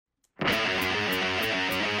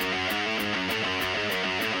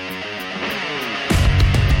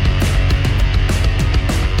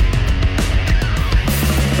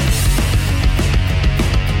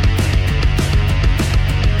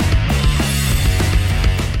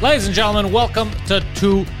Ladies and gentlemen, welcome to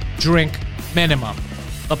Two Drink Minimum,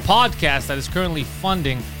 the podcast that is currently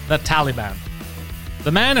funding the Taliban.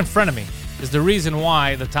 The man in front of me is the reason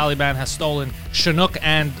why the Taliban has stolen Chinook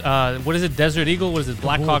and, Desert Eagle? What is it,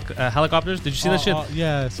 Black Hawk helicopters? Did you see that shit?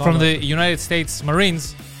 Yeah. From the United States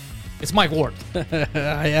Marines. It's Mike Ward.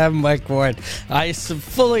 I am Mike Ward. I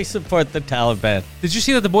fully support the Taliban. Did you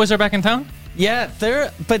see that the boys are back in town? Yeah,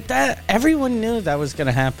 everyone knew that was going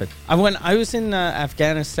to happen. When I was in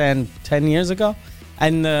Afghanistan 10 years ago,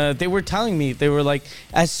 and they were telling me, they were like,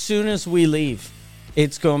 as soon as we leave,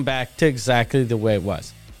 it's going back to exactly the way it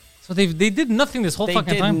was. So they did nothing this whole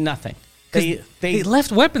fucking time? They did nothing. They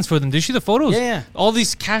left weapons for them. Did you see the photos? Yeah. All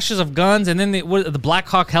these caches of guns, and then the Black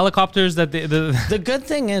Hawk helicopters that The good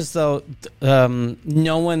thing is, though,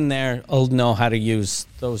 no one there will know how to use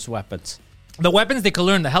those weapons. The weapons they could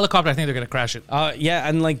learn. The helicopter, I think they're going to crash it. Yeah,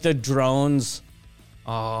 and like the drones,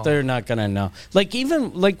 they're not going to know. Like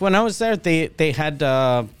even like when I was there, they had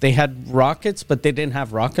rockets, but they didn't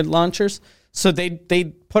have rocket launchers. So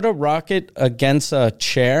they put a rocket against a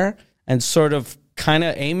chair and sort of kind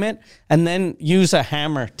of aim it, and then use a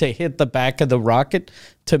hammer to hit the back of the rocket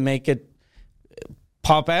to make it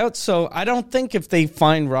pop out. So I don't think if they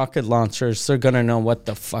find rocket launchers, they're going to know what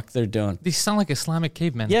the fuck they're doing. These sound like Islamic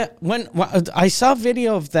cavemen. Yeah, when I saw a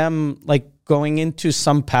video of them like going into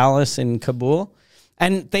some palace in Kabul,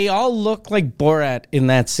 and they all look like Borat in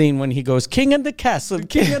that scene when he goes, "King of the castle,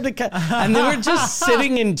 king of the castle," and they were just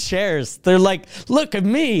sitting in chairs. They're like, look at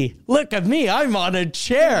me, I'm on a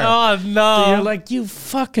chair." Oh, no. So you're like, you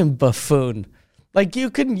fucking buffoon. Like you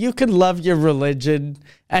can love your religion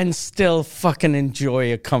and still fucking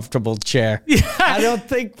enjoy a comfortable chair. Yeah. I don't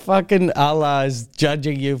think fucking Allah is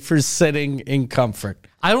judging you for sitting in comfort.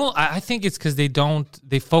 I think it's because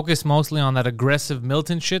they focus mostly on that aggressive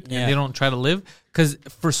militant shit, and they don't try to live. Because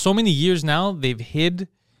for so many years now, they've hid,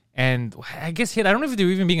 and I guess I don't know if they're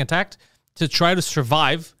even being attacked, to try to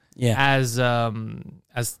survive as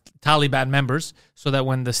Taliban members, so that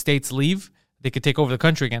when the states leave, they could take over the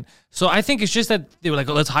country again. So I think it's just that they were like,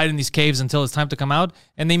 let's hide in these caves until it's time to come out.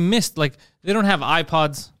 And they missed, like, they don't have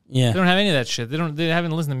iPods. Yeah. They don't have any of that shit. They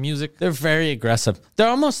haven't listened to music. They're very aggressive. They're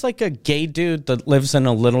almost like a gay dude that lives in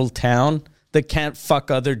a little town that can't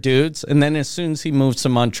fuck other dudes. And then as soon as he moves to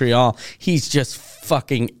Montreal, he's just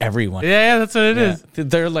fucking everyone. Yeah, that's what it is.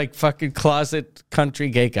 They're like fucking closet country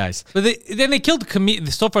gay guys. But they killed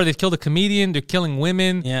so far they've killed a comedian. They're killing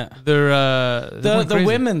women. Yeah. They're the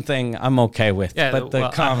women thing I'm okay with. Yeah, but the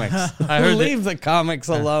comics. I heard leave the comics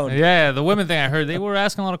alone. Yeah, the women thing I heard, they were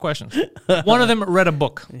asking a lot of questions. One of them read a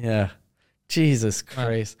book. Yeah. Jesus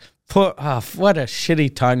Christ. What a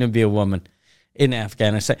shitty time to be a woman in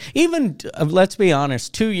Afghanistan. Even, let's be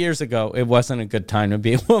honest, 2 years ago, it wasn't a good time to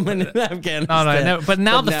be a woman in Afghanistan. No, never. But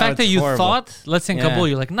now the fact that you thought, let's say in Kabul,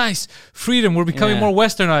 you're like, nice, freedom, we're becoming more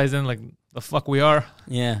westernized, and like, the fuck we are.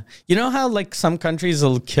 Yeah. You know how like some countries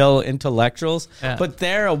will kill intellectuals, but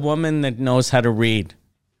they're a woman that knows how to read.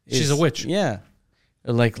 She's a witch. Yeah.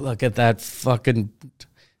 They're like, look at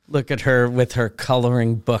her with her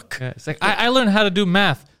coloring book. Yeah, it's like, I learned how to do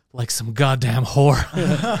math. Like some goddamn whore.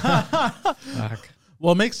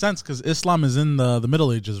 Well, it makes sense because Islam is in the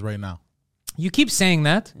Middle Ages right now. You keep saying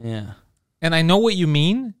that. Yeah. And I know what you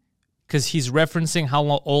mean because he's referencing how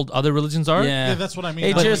old other religions are. Yeah, that's what I mean.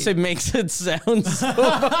 It makes it sound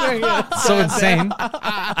so insane.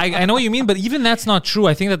 I know what you mean, but even that's not true.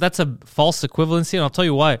 I think that's a false equivalency, and I'll tell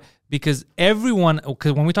you why. Because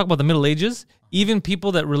when we talk about the Middle Ages, even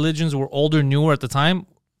people that religions were older, newer at the time,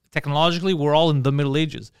 technologically, we're all in the Middle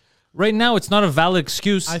Ages. Right now, it's not a valid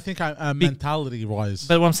excuse. I think mentality-wise.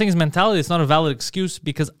 But what I'm saying is mentality. It's not a valid excuse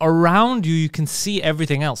because around you can see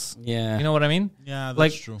everything else. Yeah. You know what I mean? Yeah,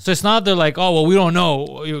 that's true. So it's not they're like, oh, well, we don't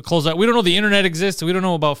know. You close that. We don't know the internet exists. We don't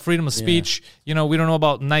know about freedom of speech. You know, we don't know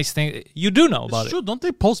about nice things. You do know about it. It's true. Don't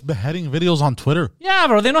they post beheading videos on Twitter? Yeah,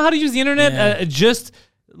 bro. They know how to use the internet just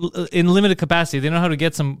in limited capacity. They know how to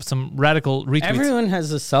get some radical retweets. Everyone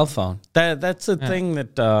has a cell phone. That's a thing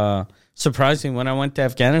that surprised me when I went to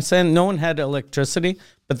Afghanistan. No one had electricity,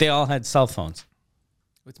 but they all had cell phones.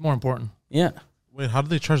 It's more important. Yeah. Wait, how do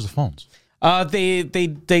they charge the phones? They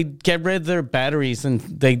get rid of their batteries and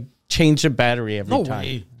they change the battery every time.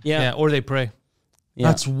 Way. Yeah, or they pray. Yeah.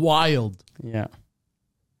 That's wild. Yeah.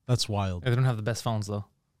 That's wild. They don't have the best phones though.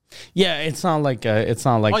 Yeah, it's not like they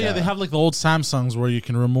have like the old Samsungs where you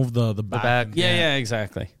can remove the back. Yeah,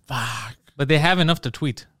 exactly. Fuck. But they have enough to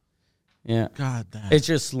tweet. Yeah. God damn. It's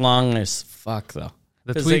just long as fuck though.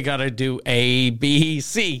 The Because they tweet. got to do A, B,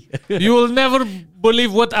 C. You will never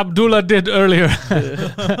believe what Abdullah did earlier.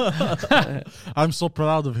 I'm so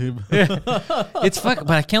proud of him. It's fuck,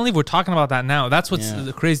 but I can't believe we're talking about that now. That's what's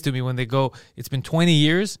crazy to me when they go, it's been 20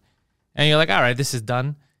 years and you're like, all right, this is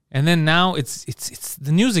done. And then now it's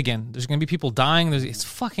the news again. There's going to be people dying. It's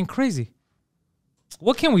fucking crazy.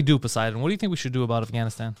 What can we do, Poseidon? What do you think we should do about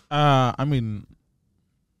Afghanistan? I mean,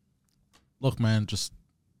 look, man,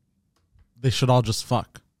 they should all just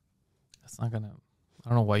fuck. That's not going to, I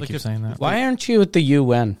don't know why you keep saying that. Why aren't you at the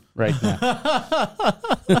UN right now?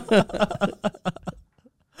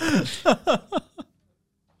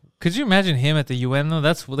 Could you imagine him at the UN, though?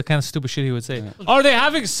 That's the kind of stupid shit he would say. Are they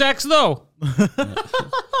having sex, though?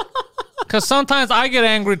 Because sometimes I get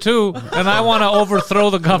angry, too, and I want to overthrow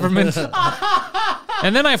the government.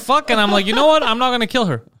 And then I fuck, and I'm like, you know what? I'm not going to kill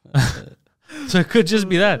her. So it could just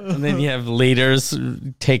be that. And then you have leaders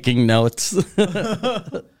taking notes.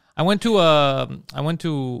 I went to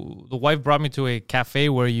the wife brought me to a cafe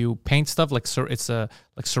where you paint stuff like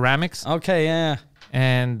like ceramics. Okay, yeah.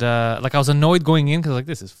 And like I was annoyed going in because like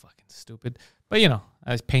this is fucking stupid. But you know,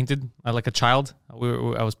 I painted like a child.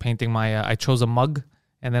 I was painting I chose a mug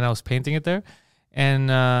and then I was painting it there. And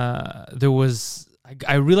there was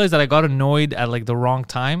I realized that I got annoyed at like the wrong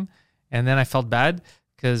time, and then I felt bad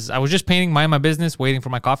because I was just painting, mind my business, waiting for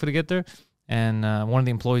my coffee to get there. And one of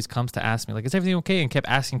the employees comes to ask me, like, is everything okay? And kept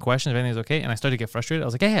asking questions if anything's okay. And I started to get frustrated. I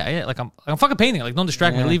was like, yeah, like I'm fucking painting. Like, don't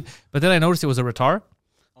distract me. Leave. But then I noticed it was a retard.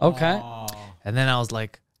 Okay. And then I was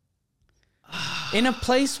like, in a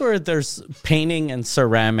place where there's painting and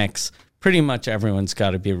ceramics, pretty much everyone's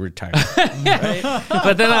got to be retired. Right?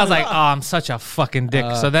 But then I was like, oh, I'm such a fucking dick.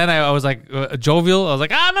 So then I was like jovial. I was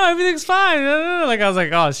like, no, everything's fine. Like I was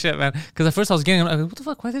like, oh shit, man. Because at first I was getting, like, what the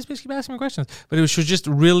fuck? Why does this bitch keep asking me questions? But it was just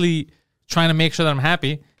really trying to make sure that I'm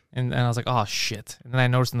happy. And I was like, oh shit. And then I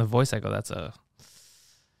noticed in the voice, I go, that's a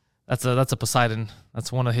Poseidon.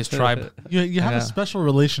 That's one of his tribe. You have a special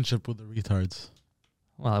relationship with the retards.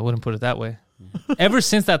 Well, I wouldn't put it that way. Ever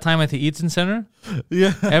since that time at the Eaton Center,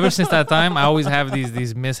 Yeah. ever since that time, I always have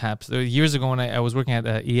these mishaps. Years ago when I was working at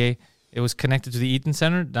EA, it was connected to the Eaton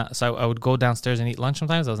Center. So I would go downstairs and eat lunch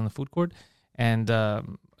sometimes. I was in the food court, and a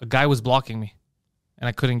guy was blocking me, and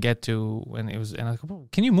I couldn't get to. And I was like, bro,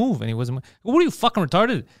 can you move? And he wasn't. What are you, fucking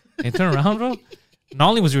retarded? And he turned around, bro. Not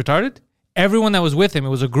only was he retarded, everyone that was with him, it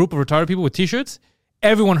was a group of retarded people with T-shirts.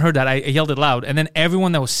 Everyone heard that. I yelled it loud. And then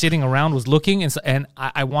everyone that was sitting around was looking. And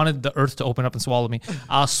I wanted the earth to open up and swallow me.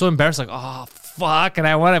 I was so embarrassed. Like, oh, fuck. And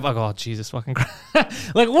I went, like, oh, Jesus fucking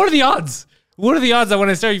Christ. Like, what are the odds? What are the odds that when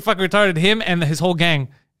I start, you fucking retarded, him and his whole gang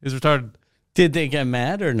is retarded? Did they get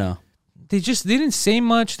mad or no? They didn't say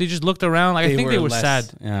much. They just looked around. Like, I think they were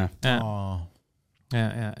sad. Yeah. Oh.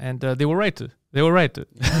 Yeah. And they were right to. They were right to.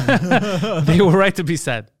 They were right to be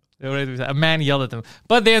sad. A man yelled at them,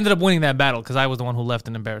 but they ended up winning that battle because I was the one who left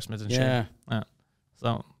in embarrassment and shame. Yeah.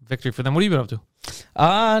 So victory for them. What have you been up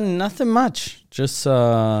to? Nothing much. Just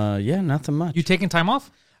nothing much. You taking time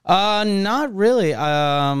off? Not really.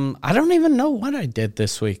 I don't even know what I did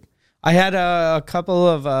this week. I had a couple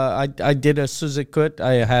of. I did a Suzukut.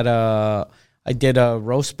 I did a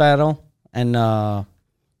roast battle, and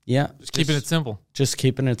Just keeping it simple. Just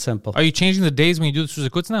keeping it simple. Are you changing the days when you do the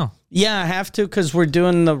Suzukuts now? Yeah, I have to because we're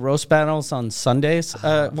doing the roast battles on Sundays.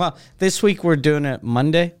 Well, this week we're doing it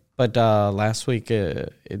Monday, but last week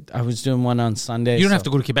I was doing one on Sunday. You don't have to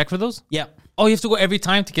go to Quebec for those? Yeah. Oh, you have to go every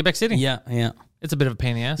time to Quebec City? Yeah. It's a bit of a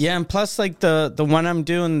pain in the ass. Yeah, and plus like the one I'm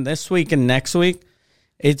doing this week and next week,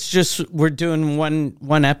 it's just we're doing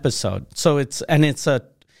one episode. So it's a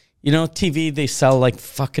TV, they sell like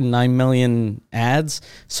fucking 9 million ads.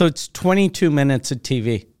 So it's 22 minutes of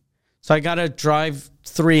TV. So I got to drive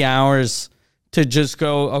 3 hours to just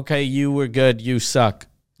go, okay, you were good, you suck.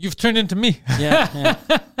 You've turned into me. Yeah.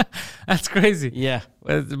 That's crazy. Yeah.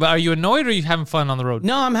 But are you annoyed or are you having fun on the road?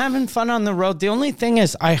 No, I'm having fun on the road. The only thing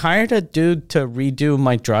is I hired a dude to redo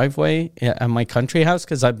my driveway at my country house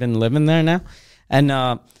because I've been living there now.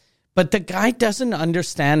 And, but the guy doesn't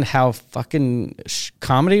understand how fucking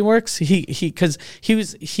comedy works. Because he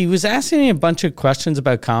was asking me a bunch of questions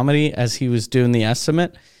about comedy as he was doing the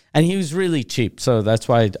estimate, and he was really cheap. So that's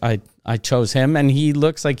why I chose him, and he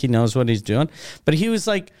looks like he knows what he's doing. But he was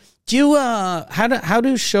like, "Do you how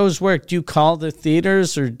do shows work? Do you call the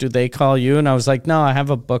theaters or do they call you?" And I was like, "No, I have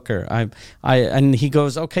a booker." And he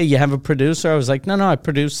goes, "Okay, you have a producer?" I was like, "No, I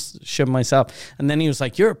produce shit myself." And then he was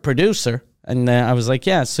like, "You're a producer?" And then I was like,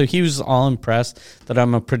 yeah. So he was all impressed that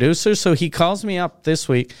I'm a producer. So he calls me up this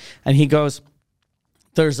week and he goes,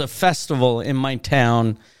 "There's a festival in my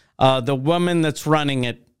town. The woman that's running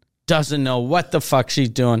it doesn't know what the fuck she's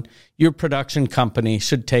doing. Your production company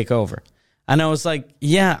should take over. And I was like,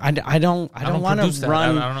 yeah, I don't want to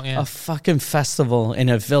run a fucking festival in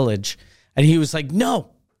a village. And he was like,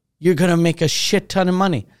 no, you're going to make a shit ton of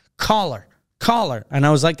money. Call her. And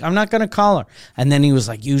I was like, I'm not going to call her. And then he was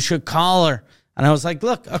like, you should call her. And I was like,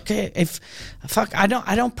 look, okay, I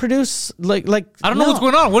don't produce like I don't know what's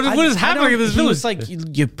going on. What is happening in this village? He was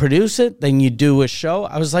like, you produce it, then you do a show.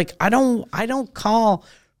 I was like, I don't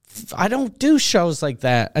do shows like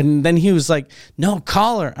that. And then he was like, no,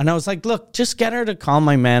 call her. And I was like, look, just get her to call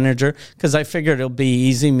my manager because I figured it'll be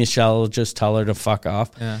easy. Michelle will just tell her to fuck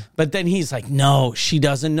off. Yeah. But then he's like, no, she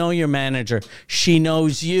doesn't know your manager. She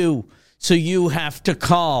knows you. So you have to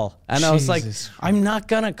call. And I was like, I'm not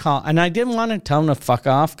going to call. And I didn't want to tell him to fuck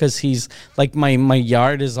off because he's like, my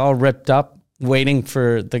yard is all ripped up waiting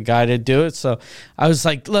for the guy to do it. So I was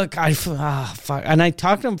like, look, fuck. And I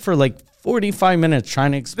talked to him for like 45 minutes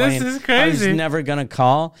trying to explain. This is crazy. I was never going to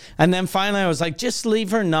call. And then finally I was like, just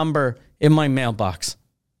leave her number in my mailbox.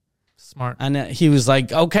 Smart. And he was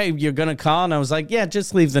like, okay, you're going to call? And I was like, yeah,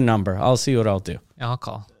 just leave the number. I'll see what I'll do. Yeah, I'll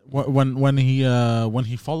call. When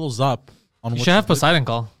he follows up on you should have Poseidon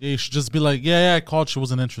call. Yeah, you should just be like, yeah, I called. She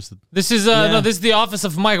wasn't interested. This is this is the office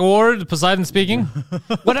of Mike Ward. Poseidon speaking.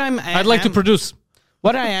 I'd like to produce.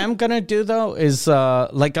 What I am gonna do though is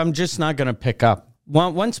I'm just not gonna pick up.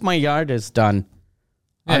 Once my yard is done,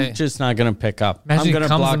 I'm just not gonna pick up. Imagine I'm gonna he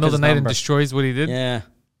comes block in the middle of the night and number. destroys what he did. Yeah.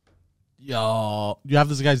 Yo, you have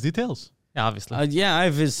this guy's details? Yeah, obviously. Yeah, I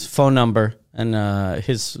have his phone number and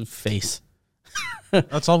his face.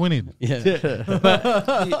 That's all we need. Yeah.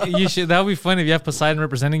 But you should. That would be funny if you have Poseidon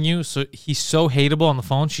representing you. So he's so hateable on the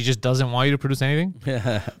phone. She just doesn't want you to produce anything.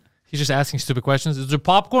 Yeah. He's just asking stupid questions. Is there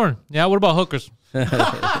popcorn? Yeah. What about hookers?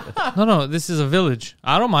 No. This is a village.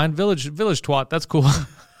 I don't mind. Village twat. That's cool.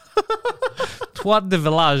 Twat de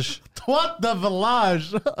village. Twat de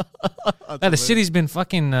village. The city's been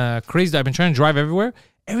fucking crazy. I've been trying to drive everywhere.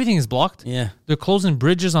 Everything is blocked. Yeah. They're closing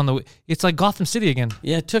bridges on the... It's like Gotham City again.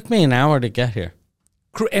 Yeah, it took me an hour to get here.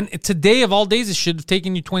 And today of all days, it should have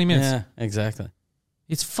taken you 20 minutes. Yeah, exactly.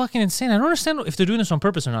 It's fucking insane. I don't understand if they're doing this on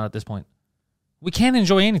purpose or not at this point. We can't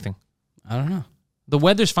enjoy anything. I don't know. The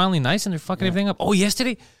weather's finally nice and they're fucking everything up. Oh,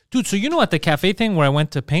 yesterday? Dude, so you know at the cafe thing where I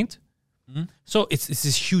went to paint? Mm-hmm. So it's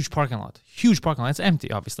this huge parking lot. Huge parking lot. It's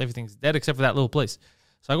empty, obviously. Everything's dead except for that little place.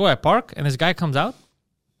 So I park, and this guy comes out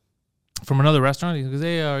from another restaurant. He goes,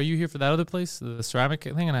 hey, are you here for that other place, the ceramic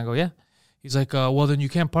thing? And I go, yeah. He's like, well, then you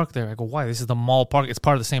can't park there. I go, why? This is the mall park. It's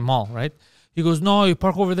part of the same mall, right? He goes, no, you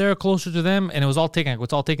park over there closer to them. And it was all taken. I go,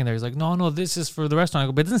 it's all taken there. He's like, no, this is for the restaurant. I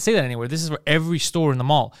go, but it doesn't say that anywhere. This is for every store in the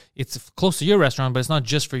mall. It's close to your restaurant, but it's not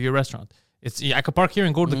just for your restaurant. I could park here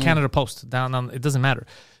and go to the Canada Post down. It doesn't matter.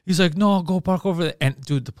 He's like, no, go park over there. And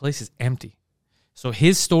dude, the place is empty. So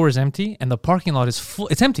his store is empty and the parking lot is full.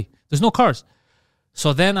 It's empty. There's no cars.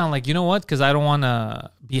 So then I'm like, you know what? Because I don't want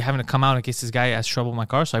to be having to come out in case this guy has trouble with my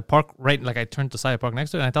car. So I park I turn to the side, I park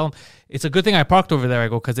next to it, and I tell him, it's a good thing I parked over there. I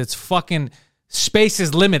go, because it's fucking, space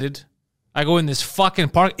is limited. I go in this fucking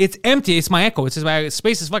park. It's empty. It's my echo. It says my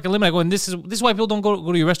space is fucking limited. I go, and this is why people don't go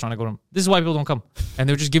to your restaurant. I go to them, this is why people don't come. And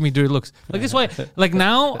they'll just give me dirty looks. Like this way, like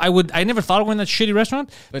now I never thought of going to that shitty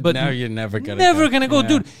restaurant. But now you're never going to go. Yeah.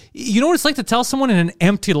 Dude, you know what it's like to tell someone in an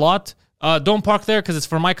empty lot, don't park there because it's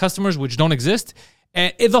for my customers, which don't exist.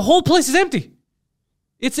 And the whole place is empty.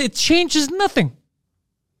 It changes nothing.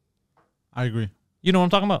 I agree. You know what I'm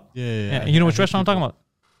talking about? Yeah. You know which restaurant I'm talking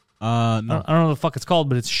about? No. I don't know what the fuck it's called,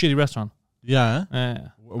 but it's a shitty restaurant. Yeah.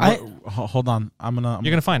 Hold on. You're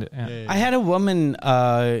gonna find it. Yeah. I had a woman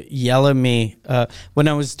yell at me when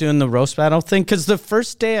I was doing the roast battle thing because the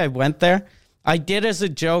first day I went there, I did as a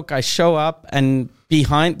joke. I show up and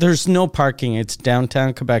there's no parking. It's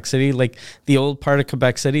downtown Quebec City, like the old part of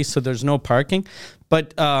Quebec City, so there's no parking.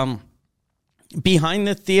 But behind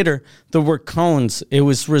the theater, there were cones. It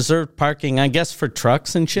was reserved parking, I guess, for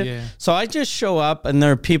trucks and shit. Yeah. So I just show up, and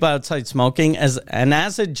there are people outside smoking. As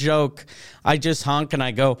a joke, I just honk and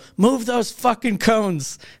I go, move those fucking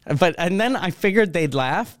cones. And then I figured they'd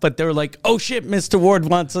laugh, but they were like, oh shit, Mr. Ward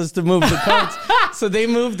wants us to move the cones. So they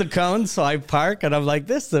moved the cones, so I park, and I'm like,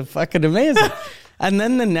 this is fucking amazing. And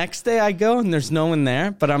then the next day I go and there's no one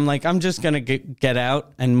there, but I'm like, I'm just going to get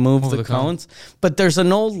out and move the cones. But there's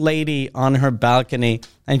an old lady on her balcony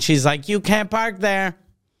and she's like, you can't park there.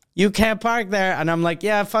 You can't park there. And I'm like,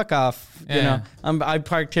 yeah, fuck off. Yeah. You know, I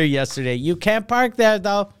parked here yesterday. You can't park there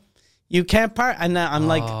though. You can't park. And I'm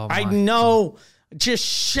like, I know. Just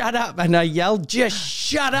shut up. And I yelled, just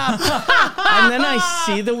shut up. And then I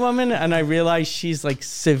see the woman and I realize she's like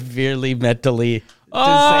severely mentally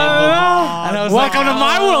And I was welcome to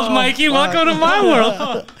my world, Mikey. Welcome to my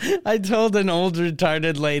world. I told an old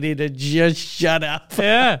retarded lady to just shut up.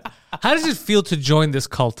 Yeah. How does it feel to join this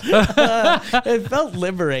cult? It felt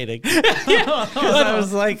liberating. I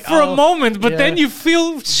was like, For a moment, but then you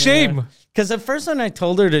feel shame. Because at first when I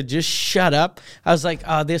told her to just shut up, I was like,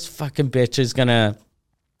 oh, this fucking bitch is going to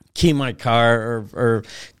key my car or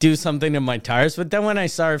do something to my tires. But then when I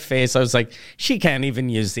saw her face, I was like, she can't even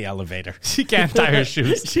use the elevator. She can't tie her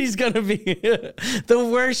shoes. She's going to be... the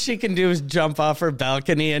worst she can do is jump off her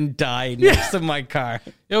balcony and die next to my car.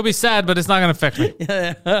 It'll be sad, but it's not going to affect me.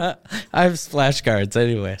 I have splash guards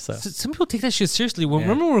anyway, so... Some people take that shit seriously.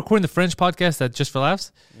 Remember we were recording the French podcast at Just for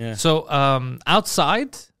Laughs? Yeah. So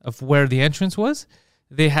outside of where the entrance was,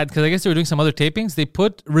 they had, because I guess they were doing some other tapings, they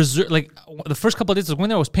put reserve, like the first couple of days I was going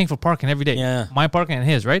there, I was paying for parking every day. Yeah. My parking and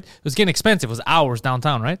his, right? It was getting expensive. It was hours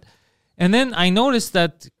downtown, right? And then I noticed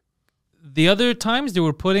that the other times they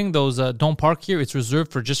were putting those don't park here, it's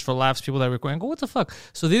reserved for Just for Laughs people that are recording. I go, what the fuck?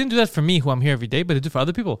 So they didn't do that for me, who I'm here every day, but they do for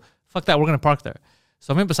other people. Fuck that, we're going to park there.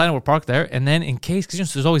 So I'm in beside, we're parked there. And then in case,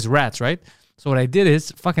 because there's always rats, right? So what I did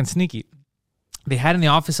is fucking sneaky. They had in the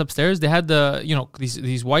office upstairs, they had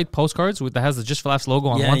these white postcards that has the Just for Laughs logo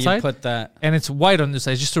on one side. Put that. And it's white on this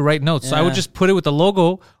side, just to write notes. So I would just put it with the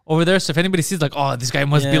logo over there. So if anybody sees, like, oh, this guy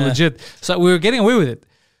must be legit. So we were getting away with it.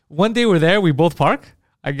 One day we're there, we both park.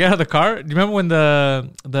 I get out of the car. Do you remember when the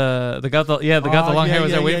guy with the long hair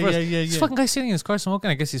was there waiting for us? This fucking guy sitting in his car smoking.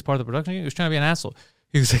 I guess he's part of the production. He was trying to be an asshole.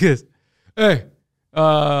 He was like this. Hey,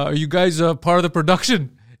 are you guys part of the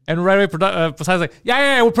production? And right away, Poseidon's like,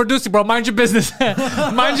 yeah, we're producing, bro. Mind your business.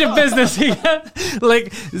 Mind your business. He had,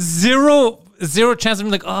 like, zero chance of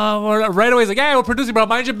me, like, oh, right away, he's like, yeah, we're producing, bro.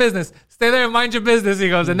 Mind your business. Stay there and mind your business. He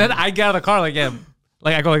goes, and then I get out of the car, like, yeah.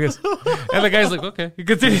 Like, I go like this. And the guy's like, okay. He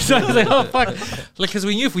continues. So I was like, oh, fuck. Like, because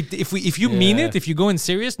we knew if you mean it, if you go in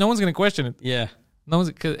serious, no one's going to question it. Yeah. No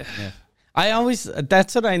one's, I always,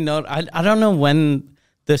 that's what I know. I don't know when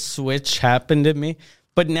the switch happened to me.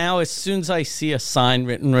 But now, as soon as I see a sign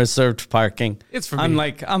written reserved parking, it's for me. I'm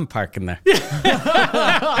like, I'm parking there.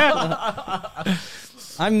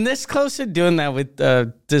 I'm this close to doing that with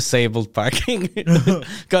disabled parking.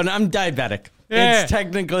 Going, I'm diabetic. Yeah. It's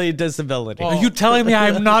technically a disability. Are you telling me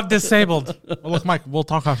I'm not disabled? Well, look, Mike, we'll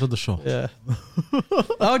talk after the show. Yeah.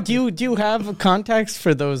 Oh, do you have contacts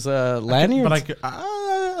for those lanyards?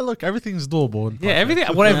 But look, everything's doable. Yeah, everything.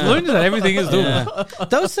 What I've learned is that everything is doable. Yeah.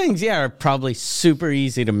 Those things, are probably super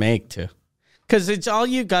easy to make too, because it's all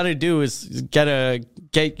you got to do is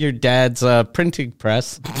get your dad's printing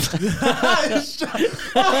press,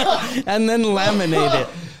 and then laminate it.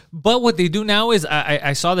 But what they do now is,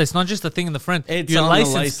 I saw this, not just the thing in the front, it's your on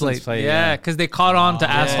license the license plate. Yeah, because they caught on to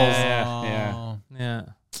assholes. Yeah.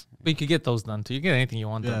 But you could get those done too. You get anything you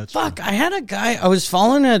want done. Fuck, I had a guy, I was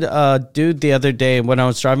following a dude the other day when I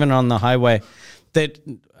was driving on the highway that,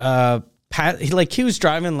 he was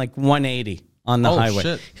driving like 180 on the highway.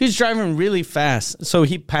 Shit. He was driving really fast. So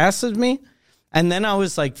he passes me, and then I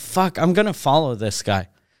was like, fuck, I'm going to follow this guy.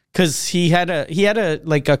 Because he had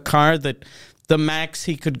a car that the max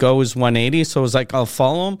he could go is 180. So I was like, I'll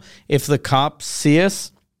follow him. If the cops see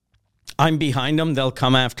us, I'm behind them. They'll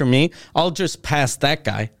come after me. I'll just pass that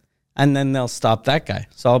guy, and then they'll stop that guy.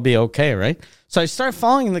 So I'll be okay, right? So I start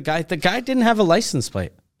following the guy. The guy didn't have a license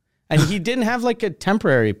plate, and he didn't have like a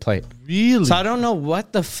temporary plate. Really? So I don't know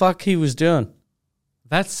what the fuck he was doing.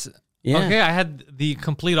 That's okay. I had the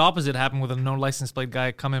complete opposite happen with a no license plate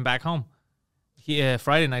guy coming back home.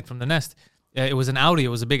 Friday night from the Nest. It was an Audi. It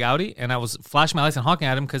was a big Audi, and I was flashing my lights and honking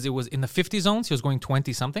at him because it was in the 50 zones. He was going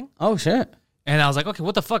 20 something. Oh shit! And I was like, okay,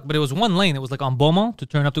 what the fuck? But it was one lane. It was like on Beaumont to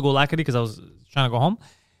turn up to go Lackady because I was trying to go home.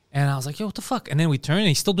 And I was like, yo, what the fuck? And then we turned, and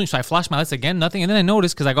he's still doing. So I flashed my lights again, nothing. And then I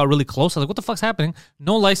noticed because I got really close. I was like, what the fuck's happening?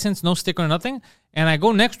 No license, no sticker, nothing. And I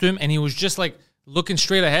go next to him, and he was just like looking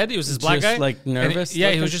straight ahead. He was this black guy, like nervous.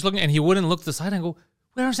 He was just looking, and he wouldn't look to the side. And I go,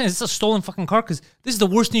 wait, I understand. Is this a stolen fucking car? Because this is the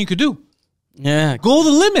worst thing you could do. Yeah, go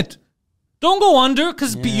the limit. Don't go under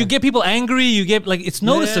because you get people angry. You get like it's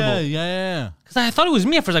noticeable. Yeah. Because I thought it was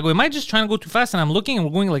me at first. I go, am I just trying to go too fast? And I'm looking, and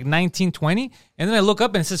we're going like 19, 20. And then I look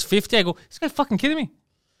up, and it says 50. I go, this guy fucking kidding me?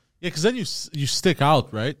 Yeah, because then you stick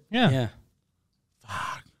out, right? Yeah.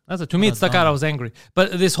 Fuck. That's it. To me, it stuck out. I was angry.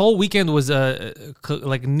 But this whole weekend was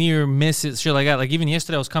like near misses, shit like that. Like even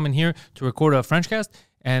yesterday, I was coming here to record a French cast,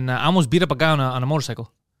 and I almost beat up a guy on a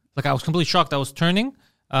motorcycle. Like I was completely shocked. I was turning,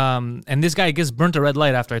 and this guy gets burnt a red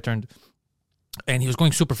light after I turned. And he was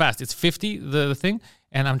going super fast. It's 50, the thing.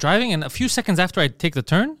 And I'm driving, and a few seconds after I take the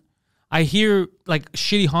turn, I hear like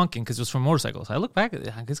shitty honking because it was from motorcycles. I look back,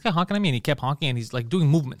 this guy honking at me, and he kept honking, and he's like doing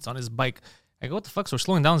movements on his bike. I go, what the fuck? So we're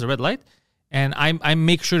slowing down as a red light. And I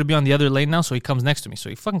make sure to be on the other lane now, so he comes next to me. So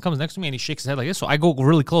he fucking comes next to me and he shakes his head like this. So I go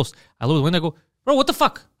really close. I lower the window. I go, bro, what the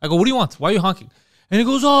fuck? I go, what do you want? Why are you honking? And he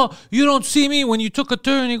goes, oh, you don't see me when you took a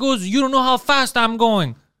turn. He goes, you don't know how fast I'm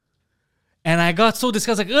going. And I got so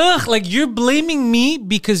disgusted. Like, ugh, like you're blaming me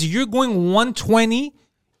because you're going 120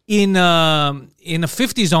 in a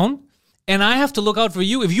 50 zone, and I have to look out for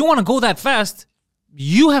you. If you want to go that fast,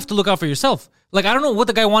 you have to look out for yourself. Like, I don't know what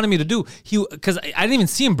the guy wanted me to do. Because I didn't even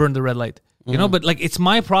see him burn the red light. You know, but like it's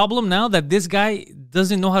my problem now that this guy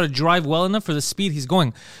doesn't know how to drive well enough for the speed he's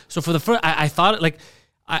going. So for the first, I thought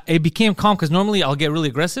it became calm because normally I'll get really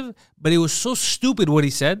aggressive, but it was so stupid what he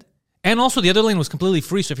said. And also the other lane was completely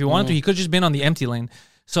free. So if he wanted to, he could have just been on the empty lane.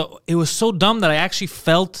 So it was so dumb that I actually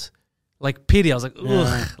felt like pity. I was like,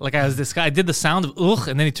 ugh. Like I was this guy. I did the sound of ugh,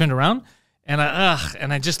 and then he turned around and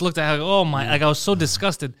I just looked at him, oh my, like I was so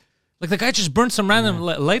disgusted. Like the guy just burned some random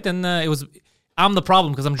light and I'm the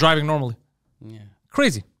problem because I'm driving normally. Yeah.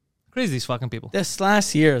 Crazy these fucking people. This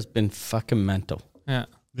last year has been fucking mental.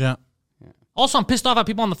 Yeah. Also, I'm pissed off at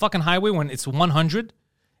people on the fucking highway when it's 100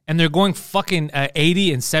 and they're going fucking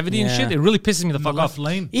 80 and 70 and shit. It really pisses me the fuck off.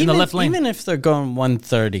 Lane. In the left lane. Even if they're going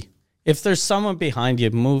 130, if there's someone behind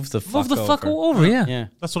you, move the fuck over. Yeah.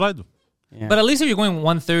 That's what I do. Yeah. But at least if you're going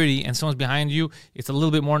 130 and someone's behind you, it's a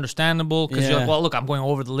little bit more understandable because you're like, well, look, I'm going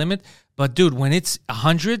over the limit. But dude, when it's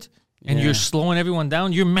 100 and you're slowing everyone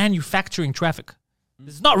down, you're manufacturing traffic.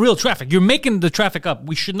 It's not real traffic. You're making the traffic up.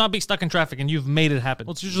 We should not be stuck in traffic, and you've made it happen.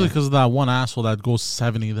 Well, it's usually because of that one asshole that goes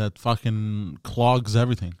 70 that fucking clogs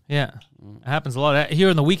everything. Yeah. It happens a lot. Here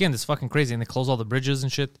on the weekend, it's fucking crazy, and they close all the bridges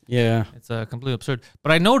and shit. Yeah. It's completely absurd.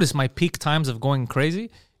 But I noticed my peak times of going crazy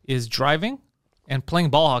is driving and playing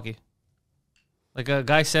ball hockey. Like a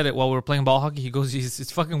guy said it while we were playing ball hockey. He goes,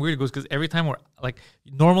 it's fucking weird. He goes, because every time we're like,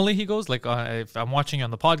 normally he goes, like if I'm watching you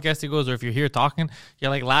on the podcast, he goes, or if you're here talking, you're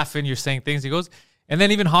like laughing, you're saying things. He goes, and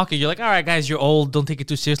then even hockey, you're like, all right, guys, you're old. Don't take it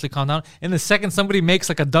too seriously. Calm down. And the second somebody makes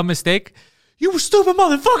like a dumb mistake, you stupid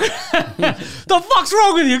motherfucker. The fuck's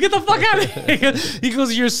wrong with you? Get the fuck out of here. He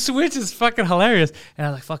goes, your switch is fucking hilarious. And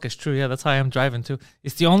I'm like, fuck, it's true. Yeah, that's how I am driving too.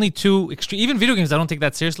 It's the only two extreme. Even video games, I don't take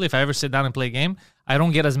that seriously. If I ever sit down and play a game, I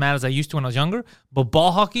don't get as mad as I used to when I was younger. But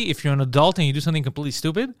ball hockey, if you're an adult and you do something completely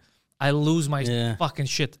stupid, I lose my fucking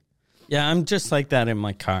shit. Yeah, I'm just like that in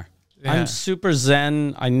my car. Yeah. I'm super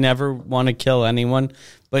zen. I never want to kill anyone.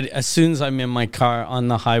 But as soon as I'm in my car on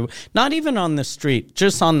the highway, not even on the street,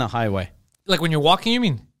 just on the highway. Like when you're walking, you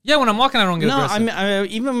mean? Yeah, when I'm walking, I don't get aggressive. No,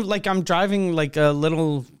 even like I'm driving like a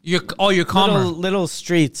little... You're calmer. Little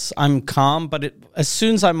streets, I'm calm. But as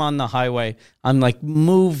soon as I'm on the highway, I'm like,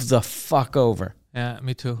 move the fuck over. Yeah,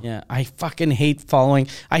 me too. Yeah, I fucking hate following.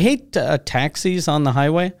 I hate taxis on the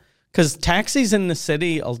highway. Because taxis in the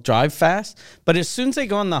city will drive fast, but as soon as they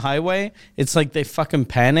go on the highway, it's like they fucking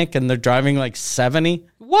panic and they're driving like 70.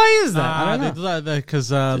 Why is that? I don't know. They do that because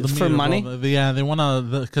For money? They want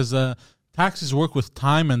to, because taxis work with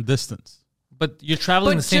time and distance. But you're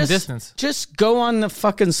traveling the same distance. Just go on the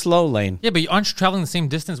fucking slow lane. Yeah, but aren't you traveling the same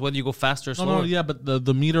distance whether you go faster or slower? No, yeah, but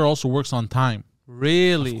the meter also works on time.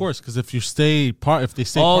 Really? Of course, because if they stay parked they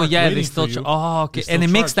still. Okay, and it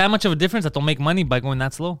makes that much of a difference that they'll make money by going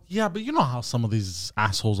that slow. Yeah, but you know how some of these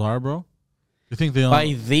assholes are, bro. You think they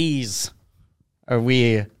by these are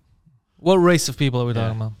we? What race of people are we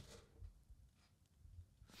talking about?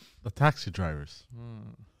 The taxi drivers,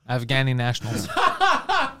 Afghani nationals.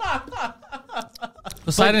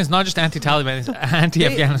 Poseidon is not just anti-Taliban; it's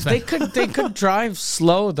anti-Afghanistan. They could drive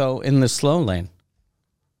slow though in the slow lane.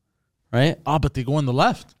 Right? But they go in the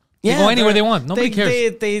left. They go anywhere they want. Nobody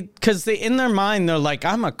cares. Because in their mind, they're like,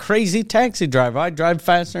 I'm a crazy taxi driver. I drive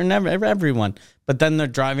faster than everyone. But then they're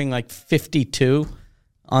driving like 52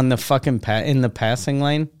 on the fucking in the passing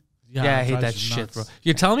lane. Yeah, I hate that shit, bro.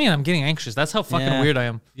 You're telling me and I'm getting anxious. That's how fucking weird I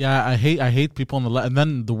am. Yeah, I hate people on the left. And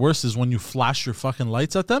then the worst is when you flash your fucking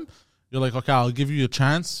lights at them. You're like, okay, I'll give you a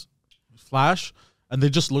chance. Flash. And they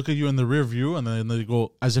just look at you in the rear view, and then they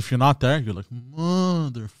go as if you're not there. You're like,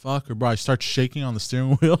 motherfucker, bro. I start shaking on the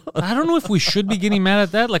steering wheel. I don't know if we should be getting mad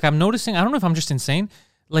at that. Like, I'm noticing, I don't know if I'm just insane.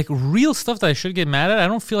 Like, real stuff that I should get mad at, I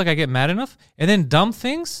don't feel like I get mad enough. And then dumb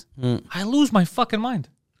things, I lose my fucking mind.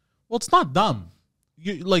 Well, it's not dumb.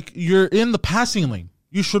 You're in the passing lane.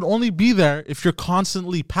 You should only be there if you're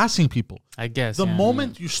constantly passing people. I guess. The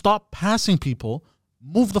moment you stop passing people,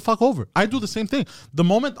 move the fuck over. I do the same thing. The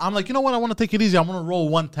moment I'm like, you know what, I want to take it easy. I want to roll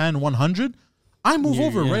 110, 100. I move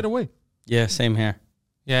over right away. Yeah, same here.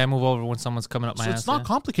 Yeah, I move over when someone's coming up my ass. It's not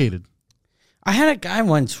complicated. I had a guy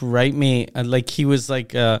once write me, like he was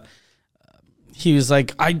like, he was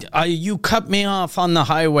like, you cut me off on the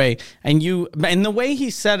highway, and the way he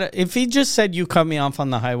said it, if he just said you cut me off on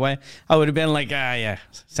the highway, I would have been like, yeah,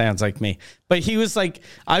 sounds like me. But he was like,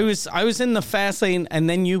 I was in the fast lane, and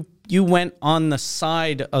then you went on the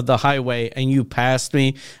side of the highway and you passed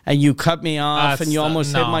me and you cut me off and you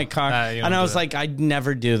almost hit my car. And I was like, I'd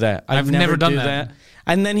never do that. I've never done that.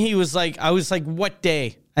 And then he was like, I was like, what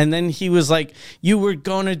day? And then he was like, you were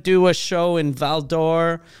going to do a show in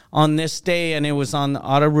Val-d'Or on this day, and it was on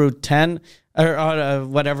Autoroute 10 or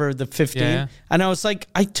whatever, the 15. Yeah. And I was like,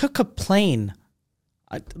 I took a plane.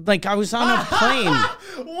 I was on a plane.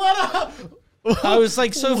 I was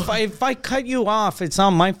like, so if I cut you off, it's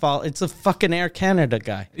not my fault. It's a fucking Air Canada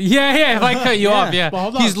guy. Yeah. If I cut you off, yeah.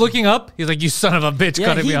 Well, he's looking up. He's like, you son of a bitch,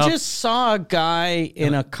 cutting me off. He just saw a guy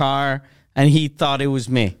in a car, and he thought it was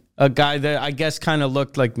me. A guy that I guess kind of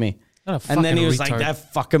looked like me. And then he was like,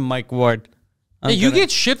 that fucking Mike Ward. You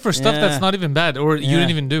get shit for stuff that's not even bad or you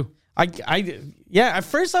didn't even do. At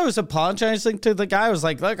first I was apologizing to the guy. I was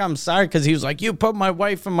like, look, I'm sorry, because he was like, you put my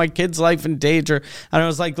wife and my kid's life in danger. And I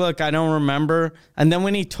was like, look, I don't remember. And then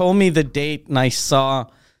when he told me the date and I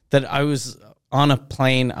saw that I was on a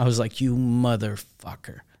plane, I was like, you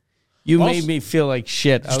motherfucker. You made me feel like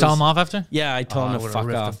shit. Did you tell him off after? Yeah, I told him to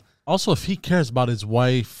fuck off. Also, if he cares about his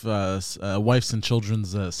wife's and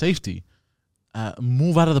children's safety,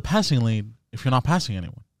 move out of the passing lane if you're not passing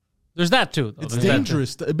anyone. There's that too. It's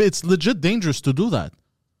dangerous. It's legit dangerous to do that.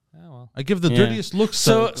 Oh, well. I give the dirtiest looks.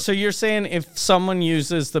 So you're saying if someone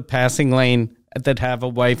uses the passing lane that have a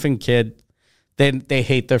wife and kid, then they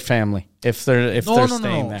hate their family if they're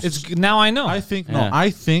staying there. It's now I know. I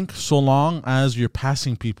think so long as you're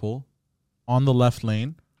passing people on the left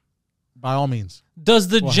lane, by all means. Does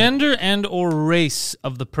the gender and or race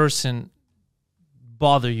of the person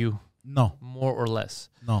bother you? No. More or less?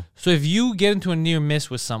 No. So if you get into a near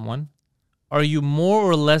miss with someone, are you more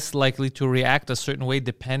or less likely to react a certain way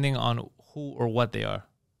depending on who or what they are?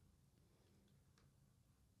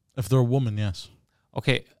 If they're a woman, yes.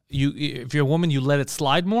 Okay. If you're a woman, you let it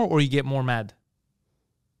slide more or you get more mad?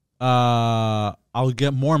 I'll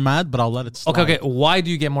get more mad, but I'll let it slide. Okay. Why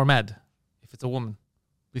do you get more mad if it's a woman?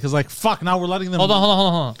 Because fuck, now we're letting them... Hold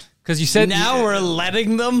on. Because you said... Now we're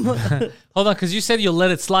letting them? Hold on, because you said you'll let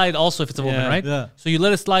it slide also if it's a woman, right? Yeah. So you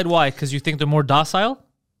let it slide, why? Because you think they're more docile?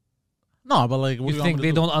 No, but you think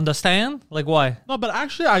they don't understand? Why? No, but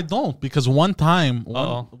actually I don't, because one time,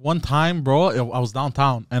 bro, I was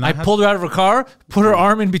downtown and I pulled her out of her car, put her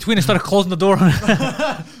arm in between, and started closing the door.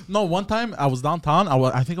 No, one time I was downtown.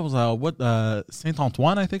 I think it was Saint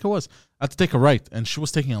Antoine. I think it was. I had to take a right, and she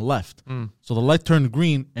was taking a left. So the light turned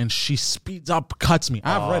green, and she speeds up, cuts me.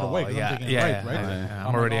 I have right away. I'm taking right.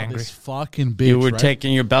 I'm already angry. This fucking bitch. You were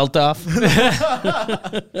taking your belt off.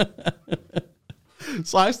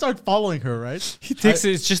 So I start following her, right?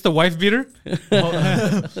 It's just the wife beater.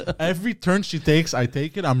 Every turn she takes, I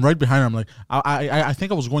take it. I'm right behind her. I'm like, I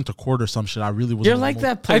think I was going to court or some shit. I really was. You're like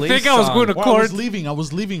that police I think I was going to court. I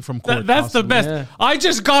was leaving from court. That's the best. Yeah. I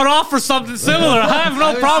just got off for something similar. I have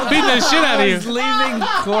no problem beating the shit out of you.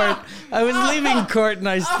 I was leaving court and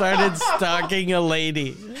I started stalking a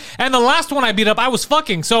lady. And the last one I beat up, I was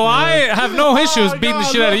fucking. So I have no issues beating the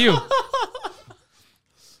shit out of you.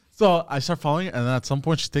 So I start following it, and then at some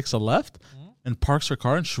point she takes a left and parks her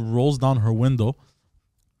car, and she rolls down her window.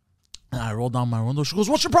 And I roll down my window. She goes,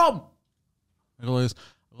 "What's your problem?" I go,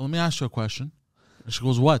 "Let me ask you a question." And she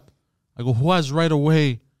goes, "What?" I go, "Who has right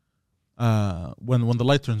away when the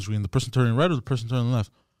light turns green? The person turning right or the person turning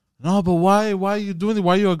left?" "No, but why are you doing it?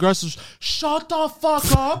 Why are you aggressive?" "Shut the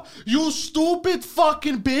fuck up, you stupid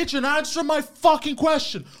fucking bitch, and answer my fucking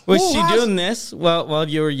question." Was she doing this while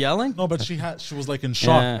you were yelling? No, but she was like in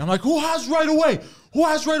shock. Yeah. I'm like, "Who has right away? Who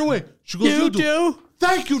has right away?" She goes, "You do."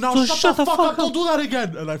 "Thank you. Now so shut the fuck up. Don't do that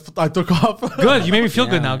again." And I took off. Good. You made me feel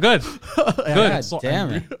good now. Good. Good. So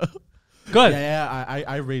damn it. Good. Yeah.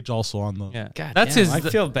 I rage also on the. Yeah. God, that's damn, I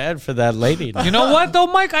feel bad for that lady. You know what though,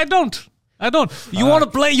 Mike? I don't. You want to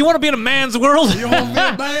play? You want to be in a man's world? You want to be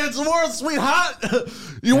in a man's world, sweetheart?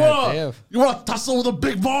 You want to tussle with the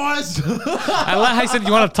big boys? I like how he said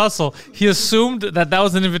you want to tussle. He assumed that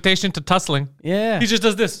was an invitation to tussling. Yeah. He just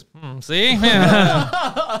does this. See? You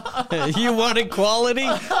want equality?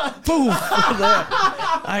 Poof.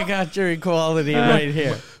 I got your equality right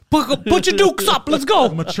here. Put your dukes up. Let's go.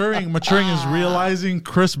 Maturing is realizing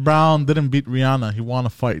Chris Brown didn't beat Rihanna. He won a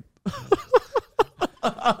fight.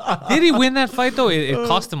 Did he win that fight though? It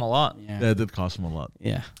cost him a lot. Yeah, it did cost him a lot.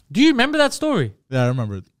 Yeah. Do you remember that story? Yeah, I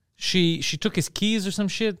remember it. She took his keys or some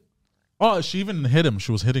shit. Oh, she even hit him.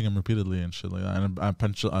 She was hitting him repeatedly and shit like that. And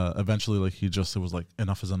eventually, like it was like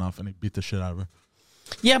enough is enough, and he beat the shit out of her.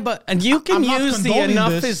 Yeah, but and you can I'm not use the condoning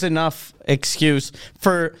enough this. is enough excuse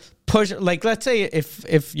for push. Like, let's say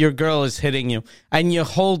if your girl is hitting you and you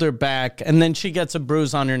hold her back and then she gets a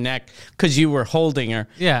bruise on her neck because you were holding her.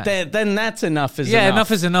 Yeah. Then that's enough is Yeah, enough.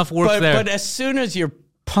 enough is enough works there. But as soon as you're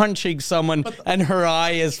punching someone and her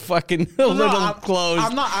eye is fucking a little closed,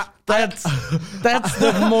 I'm not. that's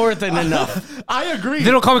the more than enough. I agree. They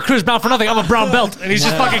don't call me Chris Brown for nothing. I'm a brown belt, and he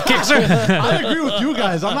just fucking kicks her. I agree with you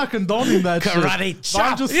guys. I'm not condoning that Karate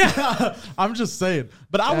shit. But chop. I'm just saying.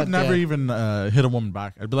 But I would never even hit a woman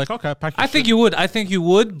back. I'd be like, okay, pack your I think shit. you would. I think you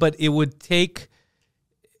would, but it would take.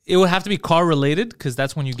 It would have to be car related because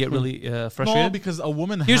that's when you get really frustrated. No, because a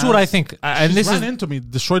woman. Here's what I think, and She this ran is. into me,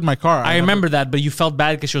 destroyed my car. I remember that, but you felt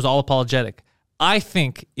bad because she was all apologetic. I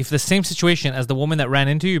think if the same situation as the woman that ran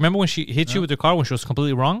into you, remember when she hit you with her car when she was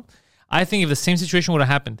completely wrong? I think if the same situation would have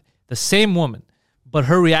happened, the same woman, but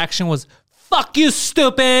her reaction was, fuck you,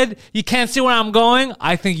 stupid. You can't see where I'm going.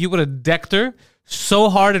 I think you would have decked her so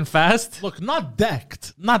hard and fast. Look, not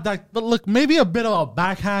decked, but look, maybe a bit of a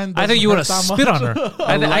backhand. I think you would have spit on her.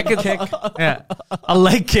 I could kick. Yeah, a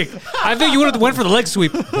leg kick. I think you would have went for the leg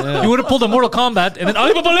sweep. You would have pulled a Mortal Kombat and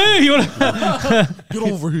then you would have. Get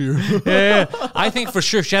over here. Yeah. I think for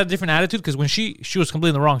sure she had a different attitude because when she was completely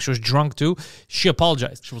in the wrong. She was drunk too. She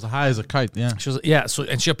apologized. She was high as a kite. Yeah. She was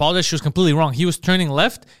and she apologized. She was completely wrong. He was turning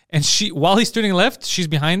left, and while he's turning left, she's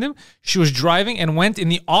behind him. She was driving and went in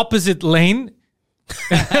the opposite lane.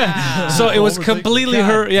 So it was completely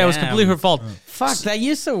her. Yeah, it was completely her fault. Fuck, that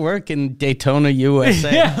used to work in Daytona,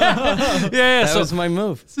 USA. Yeah. That So was my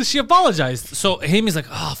move. So she apologized. So Amy's like,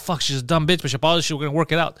 oh, fuck, she's a dumb bitch, but she apologized. She was going to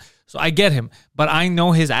work it out. So I get him. But I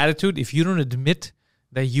know his attitude. If you don't admit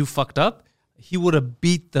that you fucked up, he would have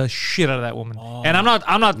beat the shit out of that woman. And I'm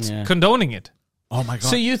not condoning it. Oh my god.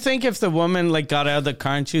 So you think if the woman like got out of the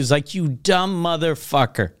car and she was like, you dumb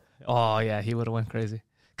motherfucker. Oh, yeah, he would have went crazy.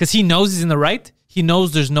 Because he knows he's in the right. He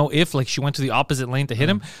knows there's no if. Like, she went to the opposite lane to hit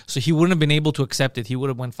him. So he wouldn't have been able to accept it. He would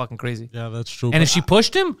have went fucking crazy. Yeah, that's true. And if she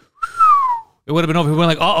pushed him, it would have been over. He went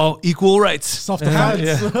like, uh-oh, equal rights. soft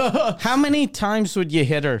defense. How many times would you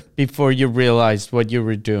hit her before you realized what you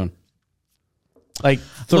were doing? Like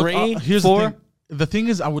three, Here's four? the thing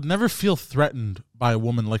is, I would never feel threatened by a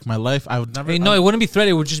woman. Like my life, I would never. Hey, no, it wouldn't be threat.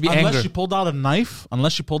 It would just be unless anger. she pulled out a knife.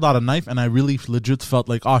 And I really legit felt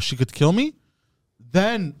like, oh, she could kill me.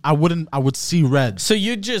 Then I would see red. So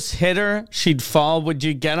you just hit her, she'd fall. Would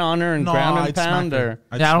you get on her and ground and I'd pound smack her. her?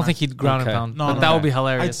 I'd Yeah, I don't smack think he'd ground and Okay. pound. No, but no, that no. would be I'd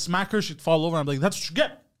hilarious. smack her. She'd fall over. I'm like, that's what you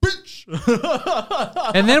get, bitch.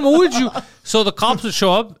 And then what would you? So the cops would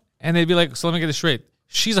show up and they'd be like, "So let me get this straight.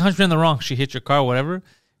 She's 100% in the wrong. She hit your car, or whatever."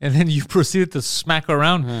 And then you proceeded to smack her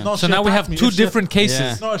around. No, So she now we attacked have me. two If she- different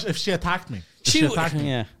cases. No, if she attacked me. If She she attacked me.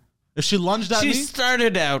 Yeah. If she lunged at She me.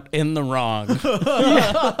 started out in the wrong.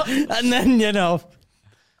 And then, And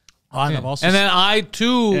I've also And then I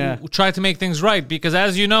too Yeah. tried to make things right because,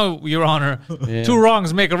 as you know, Your Honor, two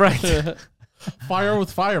wrongs make a right. fire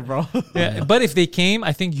with fire, bro. Yeah, but if they came,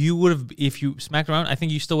 I think you would have. If you smacked around, I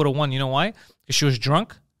think you still would have won. You know why? Because she was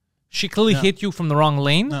drunk. She clearly hit you from the wrong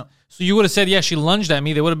lane. No. So you would have said, "Yeah, she lunged at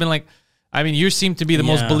me." They would have been like, "I mean, you seem to be the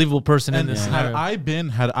most Yeah. believable person in And this had scenario."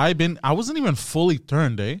 I been, I wasn't even fully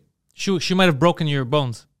turned, eh? She might have broken your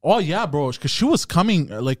bones. Oh yeah, bro, because she was coming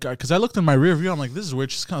because I looked in my rear view. I'm like, this is weird.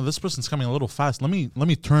 This person's coming a little fast. Let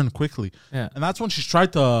me turn quickly. Yeah. And that's when she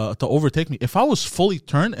tried to overtake me. If I was fully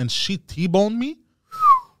turned and she T-boned me,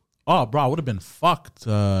 oh, bro, I would have been fucked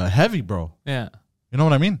heavy, bro. Yeah. You know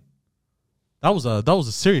what I mean? That was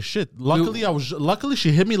a serious shit. Luckily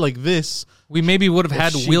she hit me like this. We maybe would have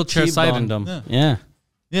had She wheelchair T-boned sided. him. Yeah.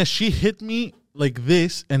 Yeah, she hit me like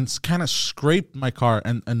this and kind of scraped my car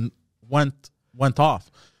and went off.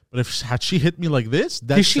 But had she hit me like this,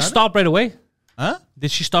 Did she stop right away? Huh?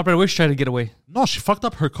 Did she stop right away? Or she tried to get away. No, she fucked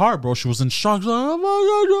up her car, bro. She was in shock. She was like, oh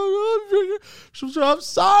my God, she was like, I'm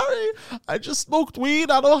sorry. I just smoked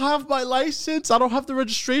weed. I don't have my license. I don't have the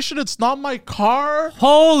registration. It's not my car.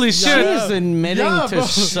 Holy shit! She's admitting Yeah, to bro.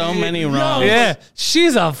 so many wrongs. Yeah,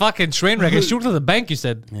 she's a fucking train wreck. She went to the bank. You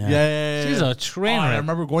said. Yeah. She's a train I wreck.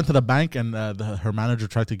 remember going to the bank and her manager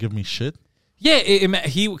tried to give me shit. Yeah,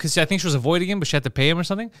 because I think she was avoiding him, but she had to pay him or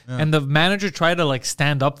something. And the manager tried to like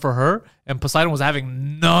stand up for her, and Poseidon was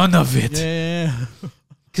having none of it Yeah.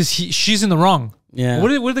 because she's in the wrong. Yeah. What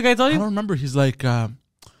did the guy tell I you? don't remember. He's like, I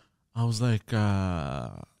was like,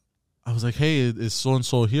 hey, is so and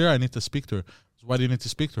so here? I need to speak to her. So why do you need to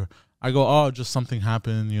speak to her? I go, oh, just something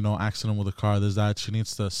happened, accident with a car. There's that. She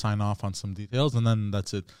needs to sign off on some details, and then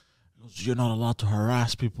that's it. He goes, you're not allowed to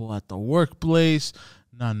harass people at the workplace.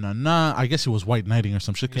 Nah. I guess he was white knighting or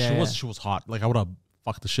some shit because Yeah. she was hot. Like I would have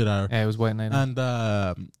fucked the shit out of her. Yeah, it was white knight.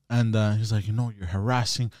 And he's like, you're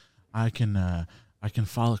harassing. I can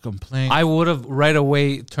file a complaint. I would have right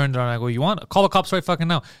away turned around. I go, you want? Call the cops right fucking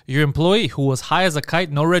now. Your employee who was high as a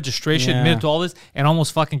kite, no registration, admitted to all this, and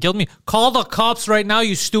almost fucking killed me. Call the cops right now,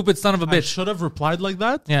 you stupid son of a bitch. I should have replied like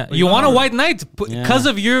that. Yeah, you want a white knight? Because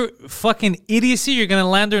of your fucking idiocy, you're gonna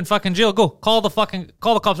land her in fucking jail. Go call the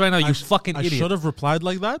cops right now. You fucking idiot. I should have replied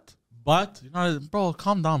like that, but bro,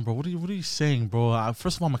 calm down, bro. What are you saying, bro?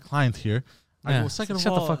 First of all, I'm a client here. Yeah. Second of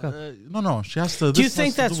Shut all, the fuck up. No, she has to. Do you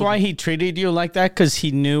think that's why he treated you like that? Because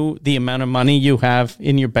he knew the amount of money you have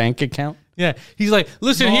in your bank account? Yeah, he's like,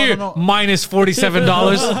 listen No, here, no. minus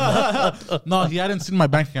 $47. No, he hadn't seen my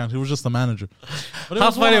bank account. He was just the manager. But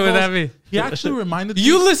How funny would that be? He actually reminded me.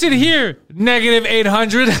 You listen here, negative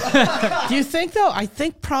 800. Do you think, though? I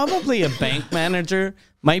think probably a bank manager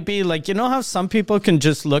might be like, you know how some people can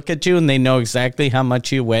just look at you and they know exactly how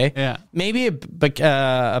much you weigh? Yeah. Maybe a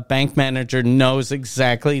bank manager knows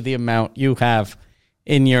exactly the amount you have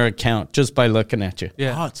in your account just by looking at you.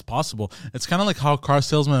 Yeah. Oh, it's possible. It's kind of like how car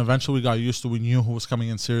salesmen eventually got used to. We knew who was coming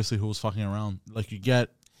in seriously, who was fucking around. Like you get.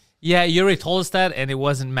 Yeah, you already told us that, and it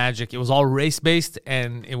wasn't magic. It was all race-based,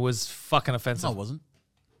 and it was fucking offensive. No, it wasn't.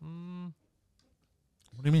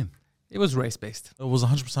 What do you mean? It was race-based. It was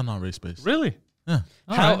 100% not race based. Really?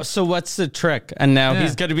 Yeah. So what's the trick? And now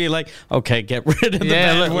he's going to be like, okay, get rid of the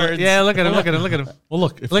bad words. Yeah, look at him, look at him, look at him. Well,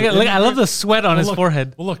 look. If Look they're at, I love the immigrants- sweat on his look,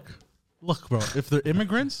 forehead. Well, look, bro. If they're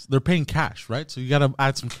immigrants, they're paying cash, right? So you got to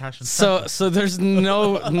add some cash. So there's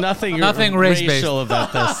nothing Nothing race-based. racial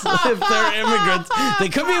about this. If they're immigrants, they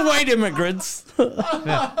could be white immigrants.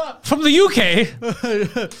 From the UK.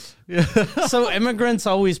 So immigrants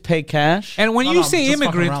always pay cash. And when No, you I'm say just fucking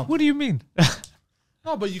immigrant, around. what do you mean?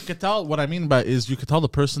 No, but you could tell. What I mean by is you could tell the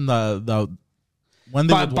person that when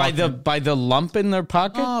they would walk in- by the lump in their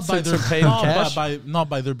pocket, by since their they're paying cash.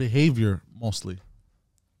 by their behavior mostly.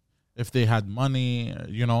 If they had money,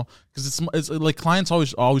 because it's like clients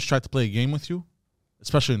always try to play a game with you,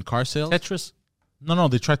 especially in car sales. Tetris? No,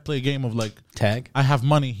 they try to play a game of like, Tag. I have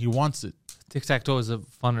money, he wants it. Tic-tac-toe is a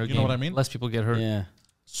funner game. know what I mean? Less people get hurt. Yeah.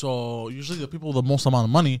 So usually the people with the most amount of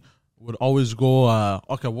money would always go,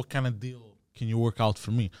 okay, what kind of deal can you work out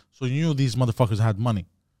for me? So you knew these motherfuckers had money,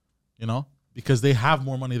 because they have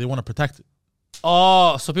more money, they want to protect it.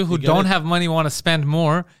 Oh, so people who get don't it? have money want to spend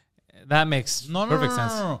more. That makes perfect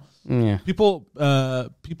sense. No. Yeah.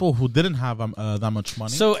 People who didn't have that much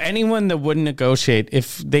money. So anyone that wouldn't negotiate,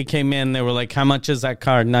 if they came in, they were like, "How much is that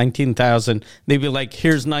car? 19,000." They'd be like,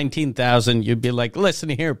 "Here's 19,000." You'd be like, "Listen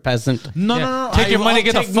here, peasant. No. Take your money,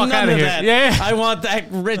 get the Take fuck none out of here. that. Yeah. I want that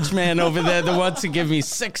rich man over there that wants to give me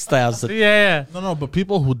 6,000." Yeah. No, but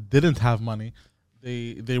people who didn't have money,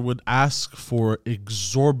 they would ask for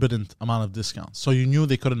exorbitant amount of discounts. So you knew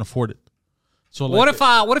they couldn't afford it. So like,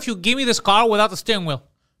 What if you give me this car without the steering wheel?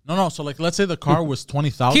 No. So like, let's say the car was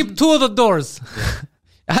 20,000. Keep two of the doors.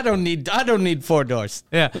 I don't need 4 doors.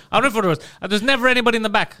 Yeah, I'll run for doors. There's never anybody in the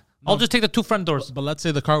back. I'll just take the 2 front doors. But let's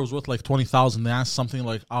say the car was worth like 20,000. They asked something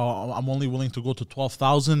like, "Oh, I'm only willing to go to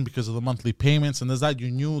 12,000 because of the monthly payments." And there's that. You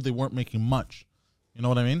knew they weren't making much. You know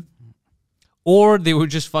what I mean? Or they were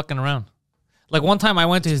just fucking around. Like one time I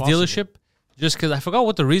went to his possible. dealership just because I forgot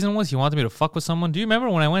what the reason was. He wanted me to fuck with someone. Do you remember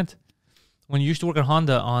when I went? When you used to work at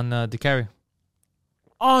Honda on DeCarry.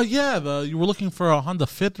 Oh yeah, you were looking for a Honda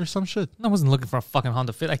Fit or some shit. I wasn't looking for a fucking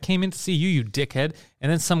Honda Fit. I came in to see you dickhead.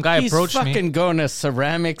 And then some guy He's approached fucking me. going to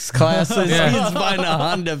ceramics classes. Yeah. He's buying a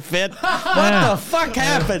Honda Fit. What the fuck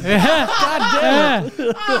happened? God damn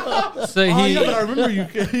it. So he, But I remember you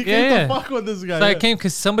came Yeah. to fuck with this guy. So I yeah. came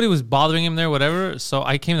because somebody was bothering him there, whatever. So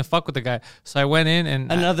I came to fuck with the guy. So I went in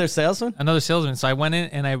and Another salesman? another salesman. So I went in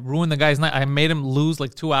and I ruined the guy's night. I made him lose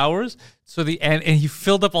like 2 hours. So and he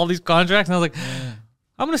filled up all these contracts. And I was like,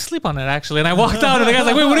 I'm going to sleep on it actually. And I walked out and the guy's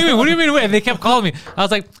like, wait, what do you mean? What do you mean? And they kept calling me. I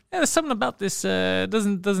was like, yeah, there's something about this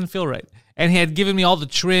doesn't feel right. And he had given me all the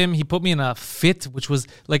trim. He put me in a Fit, which was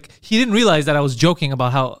like, he didn't realize that I was joking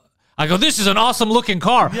about how, I go, this is an awesome looking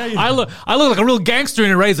car. Yeah, I look like a real gangster in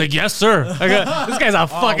it, right? He's like, yes, sir. I go, this guy's a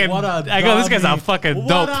fucking. what a I go, this guy's a dummy. fucking What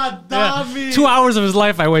dope. a dummy. 2 hours of his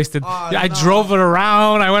life I wasted. I no. drove it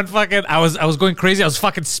around. I went fucking. I was going crazy. I was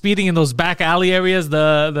fucking speeding in those back alley areas.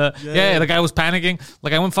 The guy was panicking.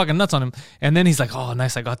 Like I went fucking nuts on him. And then he's like, oh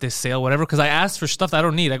nice, I got this sale, whatever. Because I asked for stuff that I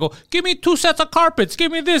don't need. I go, give me 2 sets of carpets.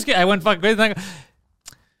 Give me this. I went fucking crazy. And I go,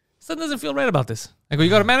 something doesn't feel right about this. I go, you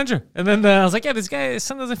got a manager? And then I was like, yeah, this guy,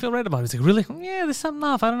 something doesn't feel right about it. He's like, really? Yeah, there's something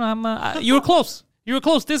off. I don't know. You were close. You were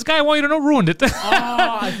close. This guy, I want you to know, ruined it.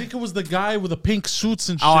 I think it was the guy with the pink suits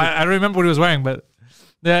and shit. I don't remember what he was wearing, but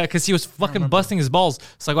Yeah, because he was fucking busting his balls.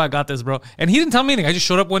 It's like, oh, I got this, bro. And he didn't tell me anything. I just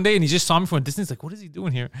showed up one day and he just saw me from a distance. Like, what is he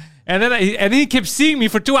doing here? And then he kept seeing me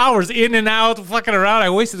for 2 hours in and out, fucking around.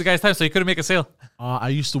 I wasted the guy's time, so he couldn't make a sale. I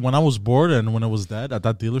used to, when I was bored and when it was dead at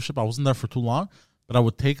that dealership, I wasn't there for too long, but I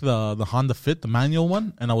would take the Honda Fit, the manual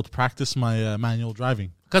one, and I would practice my manual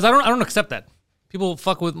driving. Because I don't accept that. People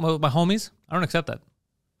fuck with my homies. I don't accept that.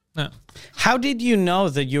 Yeah. How did you know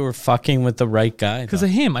that you were fucking with the right guy? Because of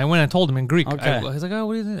him. I went and told him in Greek. Okay. He's like, oh,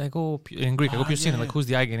 what is it? I go in Greek. I go, Piusina. Like, who's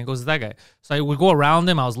the guy? And he goes, it's that guy. So I would go around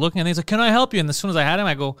him. I was looking, and he's like, can I help you? And as soon as I had him,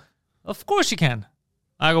 I go, of course you can.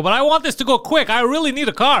 I go, but I want this to go quick. I really need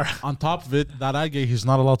a car. On top of it, that guy, he's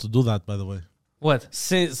not allowed to do that, by the way. What?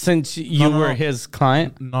 Since you were his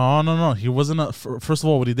client? No. He wasn't. First of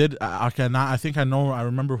all, what he did, I think I know. I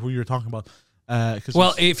remember who you're talking about.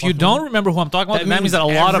 Well, if you don't remember who I'm talking about, that means that a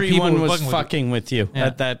lot of people were fucking with you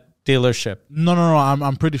at that dealership. No.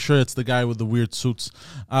 I'm pretty sure it's the guy with the weird suits.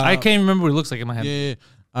 I can't remember what he looks like in my head. Yeah.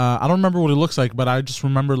 I don't remember what he looks like, but I just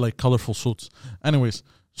remember like colorful suits. Anyways,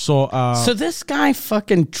 so this guy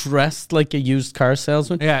fucking dressed like a used car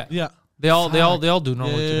salesman. Yeah. They all do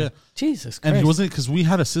normally. Yeah. Jesus Christ. And he wasn't, because we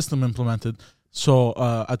had a system implemented. So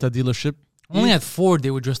at the dealership, only at Ford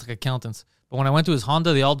they were dressed like accountants, but when I went to his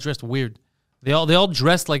Honda, they all dressed weird. They all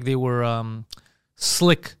dressed like they were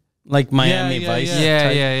slick. Like Miami Vice.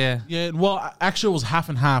 Yeah. Well, actually, it was half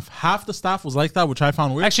and half. Half the staff was like that, which I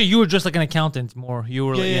found weird. Actually, you were just like an accountant more. You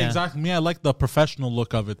were exactly. Me, I like the professional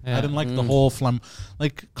look of it. Yeah. I didn't like the whole phlegm.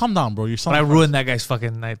 Like, calm down, bro. You're But I ruined that guy's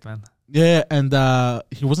fucking night, man. Yeah, and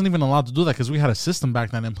he wasn't even allowed to do that because we had a system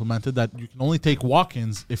back then implemented that you can only take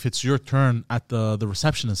walk-ins if it's your turn at the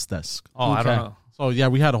receptionist's desk. Oh, okay. I don't know. So yeah,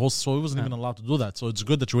 we had a whole. So he wasn't even allowed to do that. So it's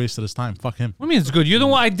good that you wasted his time. Fuck him. What do you mean it's good? You're the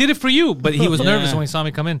one. I did it for you, but he was nervous when he saw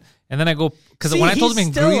me come in, and then I go because when I told him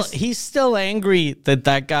in Greece, he's still angry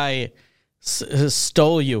that guy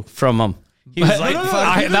stole you from him. He was like,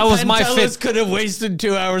 that was my fit. Could have wasted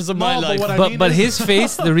 2 hours of my life. But his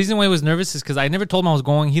face, the reason why he was nervous is because I never told him I was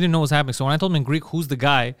going. He didn't know what was happening. So when I told him in Greek, who's the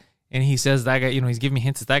guy, and he says that guy, he's giving me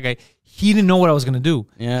hints. It's that guy. He didn't know what I was gonna do.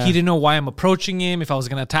 Yeah. He didn't know why I'm approaching him. If I was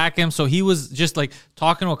gonna attack him, so he was just like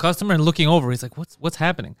talking to a customer and looking over. He's like, "What's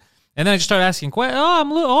happening?" And then I just started asking, yeah.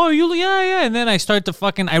 And then I started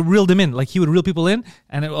to I reeled him in. Like he would reel people in,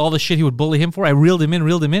 and all the shit he would bully him for, I reeled him in,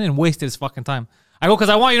 and wasted his fucking time. I go, because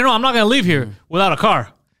I want you to know I'm not going to leave here without a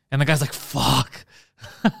car. And the guy's like, fuck.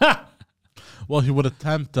 Well, he would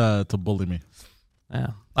attempt to bully me.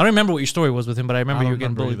 Yeah. I don't remember what your story was with him, but I remember you were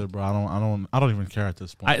getting bullied. Either, bro. I don't even care at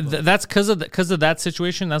this point. That's because of that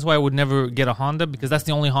situation. That's why I would never get a Honda, because that's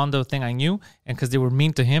the only Honda thing I knew, and because they were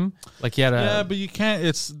mean to him. Like he had yeah, but you can't.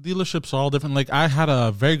 It's dealerships are all different. Like I had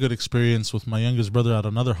a very good experience with my youngest brother at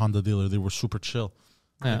another Honda dealer. They were super chill.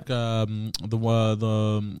 Yeah. Like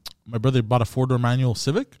my brother bought a 4-door manual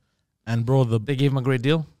Civic, and bro, they gave him a great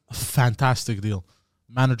deal. Fantastic deal.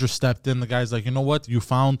 Manager stepped in. The guy's like, you know what? You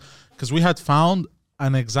found, because we had found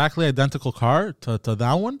an exactly identical car to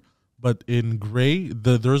that one, but in gray.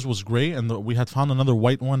 Theirs was gray, and we had found another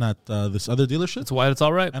white one at this other dealership. It's white. It's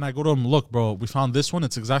all right. And I go to him, look, bro, we found this one.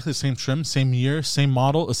 It's exactly the same trim, same year, same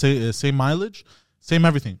model, same mileage, same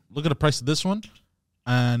everything. Look at the price of this one,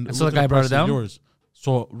 and so the guy brought it down. Yours.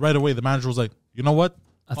 So right away, the manager was like, you know what?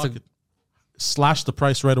 Slash the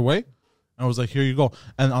price right away. I was like, here you go.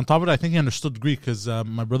 And on top of it, I think he understood Greek, because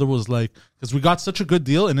my brother was like, because we got such a good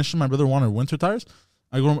deal. Initially, my brother wanted winter tires.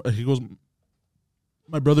 My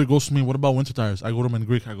brother goes to me, what about winter tires? I go to him in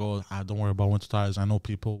Greek. I go, don't worry about winter tires. I know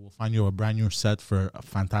people will find you a brand new set for a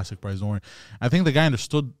fantastic price. Don't worry. I think the guy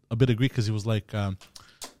understood a bit of Greek because he was like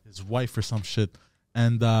his wife or some shit.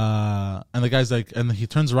 And the guy's like, and he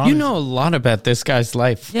turns around. You know a lot about this guy's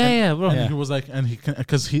life. Yeah, bro. And he was like, and he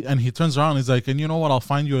turns around. And he's like, and you know what? I'll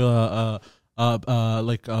find you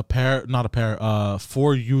like a pair, not a pair,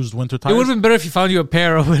 4 used winter tires. It would have been better if you found you a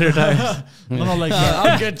pair of winter tires. No, like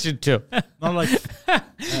I'll get you too. No, like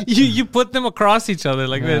you put them across each other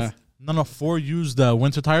like this. No, 4 used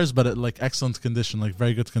winter tires, but at like excellent condition, like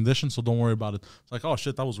very good condition. So don't worry about it. It's like, oh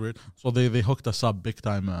shit, that was weird. So they hooked us up big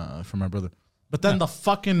time for my brother. But then the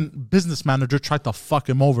fucking business manager tried to fuck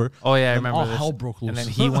him over. Oh yeah, I remember this. Hell broke loose. And then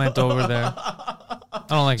he went over there. I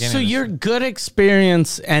don't like any of this. your good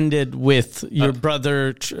experience ended with your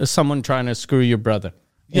brother, someone trying to screw your brother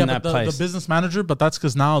in that place. The business manager, but that's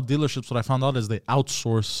because now dealerships, what I found out is they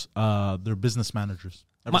outsource their business managers.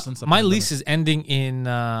 My lease is ending in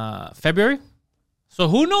February, so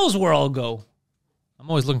who knows where I'll go. I'm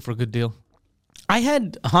always looking for a good deal.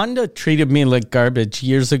 Honda treated me like garbage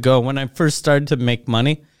years ago when I first started to make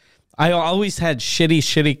money. I always had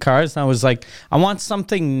shitty cars. And I was like, I want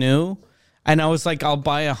something new. And I was like, I'll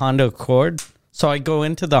buy a Honda Accord. So I go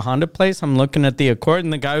into the Honda place. I'm looking at the Accord,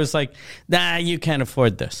 and the guy was like, "Nah, you can't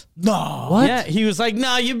afford this." No. What? Yeah, he was like,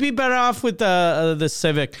 "No, you'd be better off with the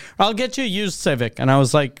Civic. I'll get you a used Civic." And I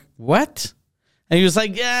was like, "What?" And he was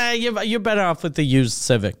like, "Yeah, you're better off with the used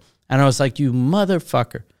Civic." And I was like, "You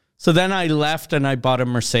motherfucker." So then I left and I bought a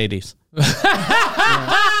Mercedes. That's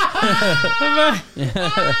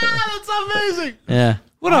amazing. Yeah.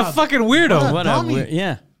 What a fucking weirdo. What a dummy. weird,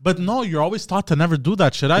 yeah. But no, you're always taught to never do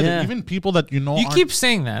that shit either. Yeah. Even people that you know You aren't- keep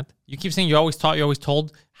saying that. You keep saying you're always taught, you're always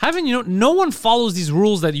told. Haven't you know? No one follows these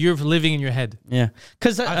rules that you're living in your head. Yeah.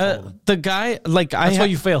 Because the guy, like, That's why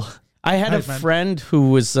you fail. I had Right, a man. friend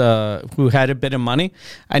who had a bit of money,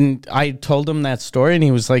 and I told him that story, and he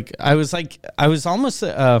was like, I was almost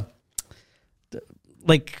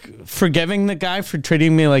like forgiving the guy for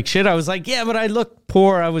treating me like shit. I was like, yeah, but I look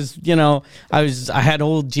poor. I was, I had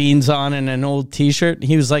old jeans on and an old T-shirt.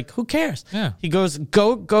 He was like, who cares? Yeah. He goes,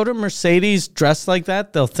 go to Mercedes dressed like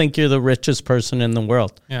that. They'll think you're the richest person in the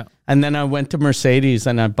world. Yeah. And then I went to Mercedes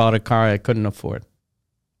and I bought a car I couldn't afford.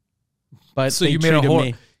 But So they you made a treated horrible.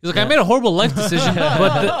 me. He's like, I made a horrible life decision,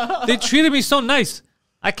 but they treated me so nice.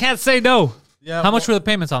 I can't say no. Yeah, How much were the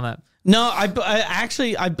payments on that? No, I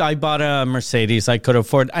bought a Mercedes I could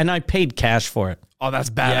afford, and I paid cash for it. Oh, that's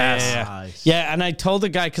badass. Nice. Yeah, and I told the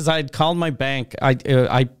guy because I had called my bank.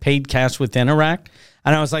 I paid cash with Interac,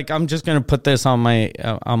 and I was like, I'm just gonna put this on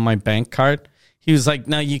my bank card. He was like,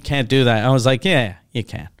 no, you can't do that. I was like, yeah, you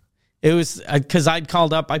can. It was because I'd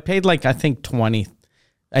called up. I paid like I think 20,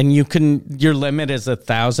 and your limit is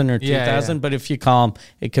 1,000 or 2,000. Yeah. But if you call them,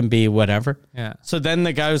 it can be whatever. Yeah. So then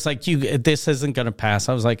the guy was like, this isn't gonna pass.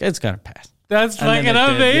 I was like, it's gonna pass. That's And then fucking it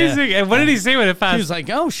did, amazing. yeah. And what did he say when it He passed? was like,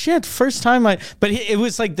 "Oh shit, first time but it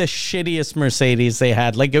was like the shittiest Mercedes they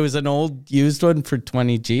had. Like it was an old used one for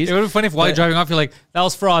 20 Gs. It would be funny if while you're driving off, you're like, that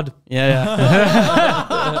was fraud. Yeah.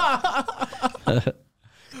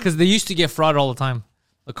 Because they used to get fraud all the time.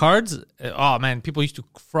 The cards, oh man, people used to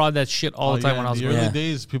fraud that shit all the time when I was in growing the up. early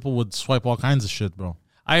days, people would swipe all kinds of shit, bro.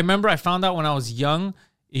 I remember I found out when I was young,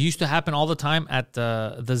 it used to happen all the time at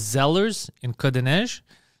the Zellers in Côte-des-Neiges.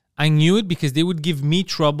 I knew it because they would give me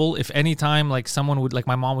trouble if any time like someone would, like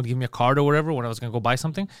my mom would give me a card or whatever when I was going to go buy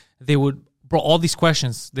something. They would, bro, all these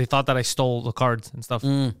questions. They thought that I stole the cards and stuff.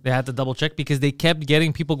 They had to double check because they kept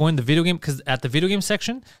getting people going to the video game. Because at the video game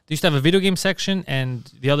section, they used to have a video game section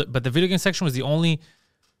and but the video game section was the only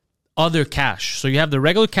other cash. So you have the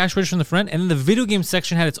regular cash register in the front, and then the video game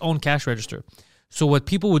section had its own cash register. So what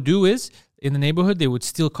people would do is in the neighborhood, they would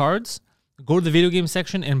steal cards, go to the video game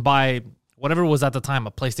section and buy whatever was at the time,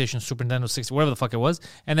 a PlayStation, Super Nintendo 60, whatever the fuck it was,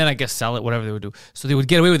 and then I guess sell it, whatever they would do. So they would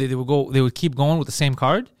get away with it. They would keep going with the same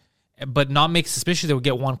card, but not make suspicious. They would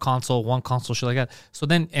get one console, shit like that. So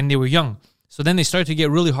then, and they were young. So then they started to get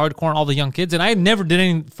really hardcore on all the young kids, and I never did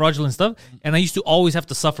any fraudulent stuff, and I used to always have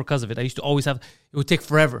to suffer because of it. I used to always have, it would take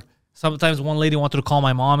forever. Sometimes one lady wanted to call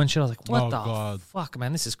my mom and shit. I was like, what fuck,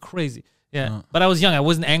 man, this is crazy. Yeah, but I was young. I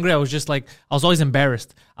wasn't angry. I was just like, I was always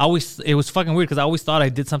embarrassed. It was fucking weird because I always thought I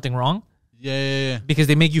did something wrong. Yeah. Because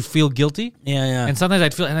they make you feel guilty. Yeah. And sometimes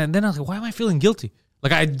I'd feel, and then I was like, why am I feeling guilty?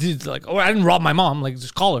 Like I did, like, or I didn't rob my mom. Like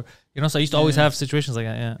just call her. You know. So I used to always have situations like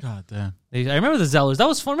that. Yeah. God damn. I remember the Zellers. That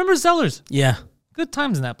was fun. Remember Zellers? Yeah. Good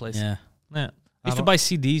times in that place. Yeah. I used to buy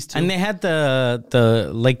CDs too. And they had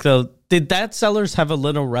did that Sellers have a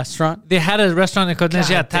little restaurant? They had a restaurant in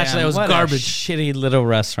Côte-des-Neiges attached to that. It was what garbage. A shitty little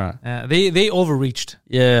restaurant. They overreached.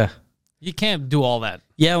 Yeah. You can't do all that.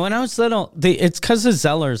 Yeah, when I was little, it's because of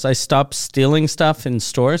Zellers. I stopped stealing stuff in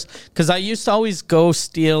stores because I used to always go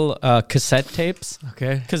steal cassette tapes.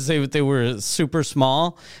 Okay. Because they were super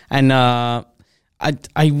small, and I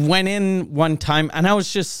went in one time, and I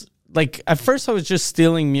was just like, at first I was just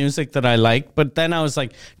stealing music that I liked, but then I was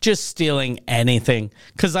like just stealing anything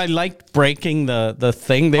because I liked breaking the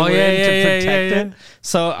thing they were in to protect it.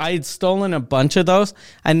 So I'd stolen a bunch of those,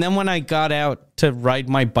 and then when I got out to ride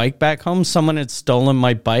my bike back home, someone had stolen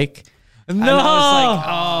my bike. No. And I was like,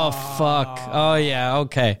 oh fuck, oh yeah,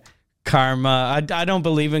 okay. Karma. I don't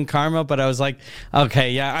believe in karma, but I was like,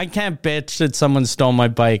 okay, yeah, I can't bitch that someone stole my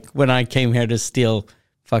bike when I came here to steal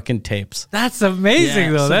fucking tapes. That's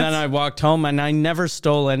amazing, though. So then I walked home and I never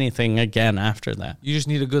stole anything again after that. You just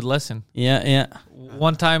need a good lesson. Yeah.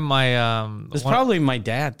 One time, my It's probably my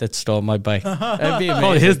dad that stole my bike. That'd be amazing.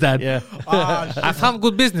 Oh, his dad. Yeah. I found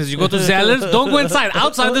good business. You go to Zellers, don't go inside.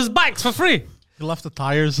 Outside, there's bikes for free. He left the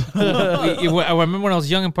tires. I remember when I was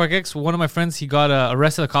young in Park X, one of my friends, he got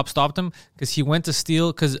arrested. The cop stopped him because he went to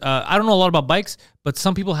steal. Because I don't know a lot about bikes, but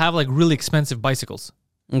some people have like really expensive bicycles.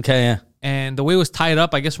 Okay, yeah. And the way it was tied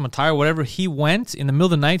up, I guess from a tire or whatever, he went in the middle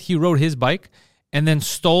of the night, he rode his bike and then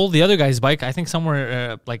stole the other guy's bike, I think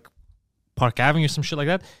somewhere like Park Avenue or some shit like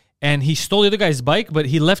that. And he stole the other guy's bike, but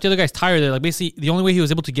he left the other guy's tire there. Like basically, the only way he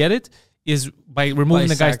was able to get it is by removing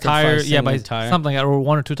the guy's tire. Yeah, by something like that, or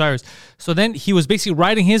 1 or 2 tires. So then he was basically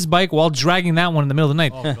riding his bike while dragging that one in the middle of the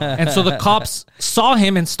night. And so the cops saw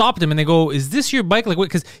him and stopped him, and they go, "Is this your bike?" Like, what?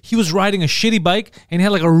 Because he was riding a shitty bike and he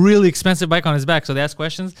had like a really expensive bike on his back. So they asked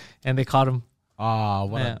questions and they caught him. Ah,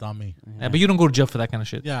 what a dummy. Yeah, but you don't go to jail for that kind of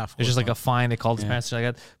shit. Yeah, of course it's just like not. a fine. They called his parents shit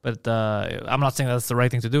like that. But I'm not saying that's the right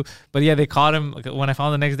thing to do. But yeah, they caught him. Like, when I found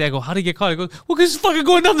him the next day, I go, "How did he get caught?" He goes, "Well, because he's fucking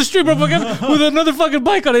going down the street, bro, fucking with another fucking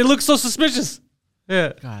bike on it. It looks so suspicious."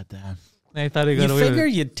 Yeah. God damn. I thought he You got away with figure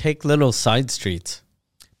it. you'd take little side streets.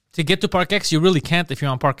 To get to Park X, you really can't if you're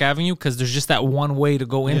on Park Avenue because there's just that one way to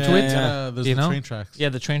go into it. Yeah, there's You the know? train tracks. Yeah,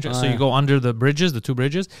 the train tracks. So you go under the bridges, the 2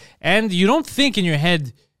 bridges, and you don't think in your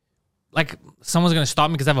head like someone's gonna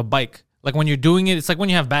stop me because I have a bike. Like when you're doing it, it's like when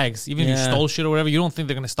you have bags. Even if you stole shit or whatever, you don't think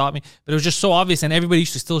they're gonna stop me. But it was just so obvious, and everybody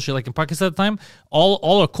used to steal shit. Like in Park X at the time,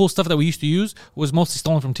 all our cool stuff that we used to use was mostly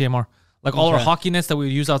stolen from TMR. Like all our hockey nets that we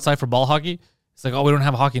would use outside for ball hockey. It's like, oh, we don't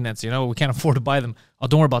have hockey nets, you know, we can't afford to buy them. Oh,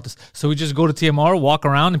 don't worry about this. So we just go to TMR, walk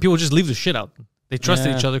around, and people just leave the shit out. They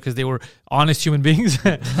trusted each other because they were honest human beings.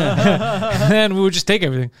 And we would just take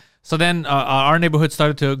everything. So then our neighborhood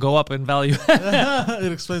started to go up in value.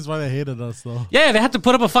 It explains why they hated us, though. Yeah, they had to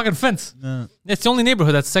put up a fucking fence. Yeah. It's the only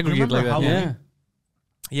neighborhood that's segregated like Remember that. Halloween?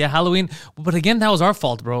 Yeah, Halloween. But again, that was our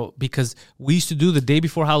fault, bro, because we used to do the day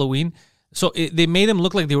before Halloween. So they made them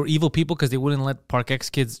look like they were evil people because they wouldn't let Park X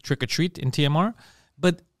kids trick or treat in TMR.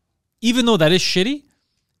 But even though that is shitty,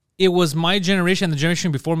 it was my generation and the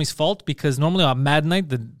generation before me's fault because normally on Mad Night,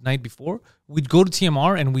 the night before, we'd go to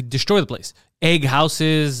TMR and we'd destroy the place. Egg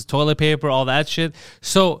houses, toilet paper, all that shit.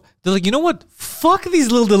 So they're like, you know what? Fuck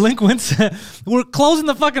these little delinquents. We're closing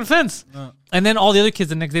the fucking fence. And then all the other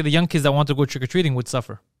kids the next day, the young kids that want to go trick-or-treating would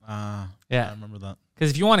suffer. Yeah, I remember that.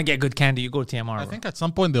 Because if you want to get good candy, you go to TMR. I think at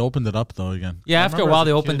some point they opened it up, though, again. Yeah, I after a remember while as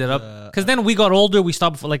they opened kid, it up. Because then we got older, we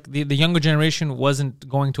stopped, for, like the younger generation wasn't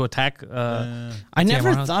going to attack. I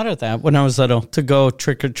never house. thought of that when I was little, to go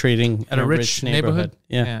trick-or-treating At a rich neighborhood?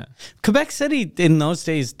 Yeah. Quebec City in those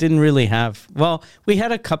days didn't really have... Well, we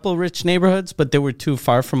had a couple rich neighborhoods, but they were too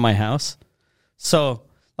far from my house. So,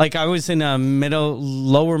 like, I was in a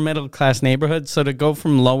lower middle-class neighborhood, so to go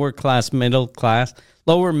from lower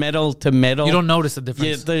middle to middle... You don't notice the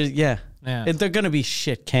difference. Yeah. Yeah. They're going to be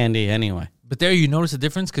shit candy anyway. But there you notice the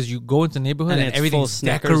difference because you go into the neighborhood And and it's everything's full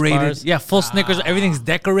Snickers decorated. bars. Yeah, full Snickers. Everything's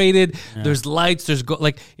decorated. There's lights.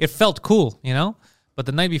 Like, it felt cool, you know? But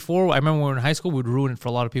the night before, I remember when we were in high school, we'd ruin it for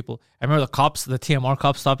a lot of people. I remember the TMR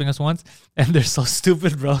cops stopping us once, and they're so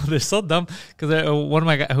stupid, bro. They're so dumb. Because one of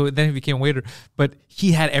my guys, who then he became a waiter, but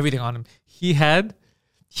he had everything on him. He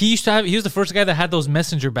was the first guy that had those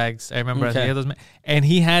messenger bags. I remember. Okay. He had those, and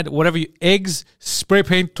he had eggs, spray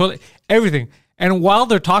paint, toilet, everything. And while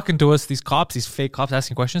they're talking to us, these fake cops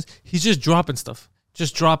asking questions, he's just dropping stuff.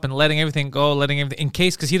 Just dropping, letting everything go, in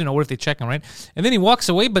case, because he didn't know what if they check him, right? And then he walks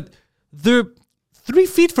away, but they're 3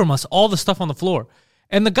 feet from us, all the stuff on the floor.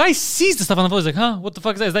 And the guy sees the stuff on the floor. He's like, huh, what the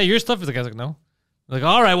fuck is that? Is that your stuff? The guy's like, no. Like,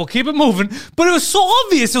 all right, we'll keep it moving. But it was so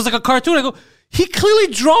obvious. It was like a cartoon. I go, he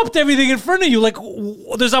clearly dropped everything in front of you. Like,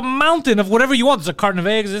 there's a mountain of whatever you want. There's a carton of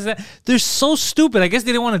eggs. This, that. They're so stupid. I guess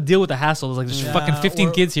they didn't want to deal with the hassle. There's like, there's fucking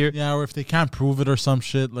 15 kids here. Yeah, or if they can't prove it or some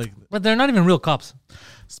shit. Like, But they're not even real cops.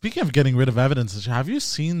 speaking of getting rid of evidence, have you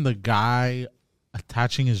seen the guy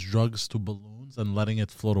attaching his drugs to balloons and letting it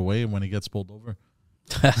float away when he gets pulled over?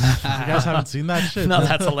 You guys haven't seen that shit? No,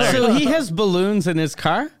 that's hilarious. So he has balloons in his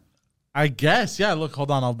car? I guess. Yeah, look,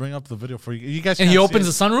 hold on. I'll bring up the video for you. You guys And he can't see opens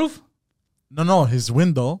it. the sunroof? No, his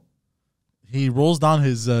window. He rolls down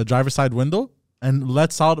his driver's side window and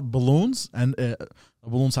lets out balloons, and the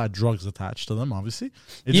balloons had drugs attached to them, obviously.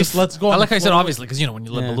 It just lets go. I on like the I said, floor. obviously, because, when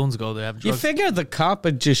you let balloons go, they have You drugs. figure the cop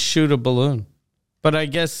would just shoot a balloon. But I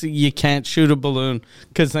guess you can't shoot a balloon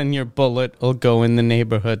because then your bullet will go in the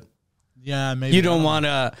neighborhood. Yeah, maybe. You don't want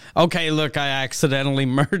to, okay, look, I accidentally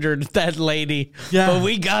murdered that lady. Yeah. But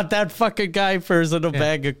we got that fucking guy for his little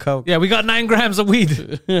bag of coke. Yeah, we got 9 grams of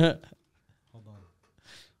weed.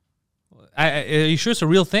 Are you sure it's a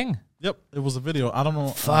real thing? Yep, it was a video. I don't know.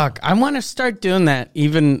 Fuck, I want to start doing that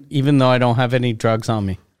even though I don't have any drugs on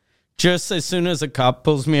me. Just as soon as a cop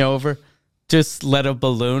pulls me over, just let a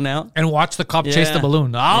balloon out. And watch the cop chase Yeah. the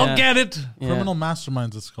balloon. I'll Yeah. get it. Criminal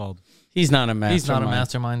Masterminds, it's called. He's not a mastermind. He's not a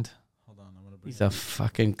mastermind. He's a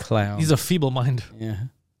fucking clown. He's a feeble mind. Yeah.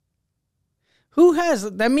 Who has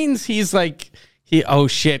that? Means he's like oh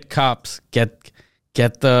shit, cops, get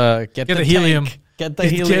the helium. tank. Get the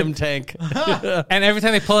helium tank. And every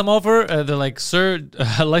time they pull him over, they're like, sir,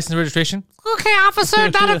 license registration. Okay,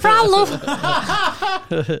 officer, not a problem.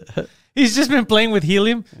 He's just been playing with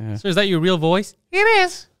helium. So is that your real voice? It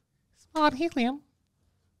is. Small helium.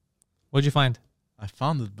 What'd you find? I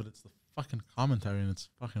found it, but it's the fucking commentary, and it's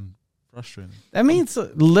fucking frustrating. That means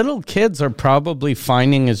little kids are probably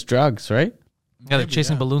finding his drugs, right? Yeah, they're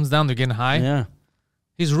chasing balloons down. They're getting high. Yeah.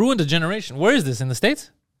 He's ruined a generation. Where is this? In the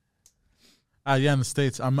States? Yeah, in the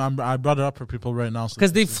States. I brought it up for people right now.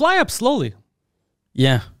 Because they fly up slowly.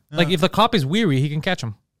 Yeah. Like if the cop is weary, he can catch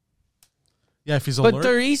him. Yeah, if he's alert. But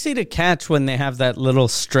they're easy to catch when they have that little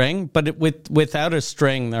string. But without a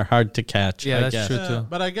string, they're hard to catch. Yeah, I that's guess. true Yeah, too.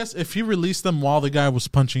 but I guess if he released them while the guy was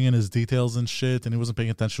punching in his details and shit, and he wasn't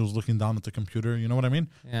paying attention, he was looking down at the computer. You know what I mean?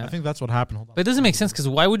 Yeah. I think that's what happened. Hold on. But it doesn't make sense because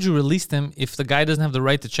why would you release them if the guy doesn't have the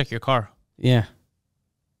right to check your car? Yeah.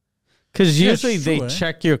 Because Yeah, usually it's they true,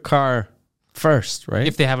 check your car first, right?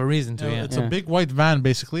 If they have a reason to, yeah. It's a big white van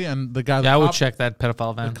basically, and the guy. Yeah, I would cop- check that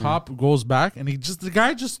pedophile van. The cop goes back, and the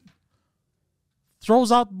guy just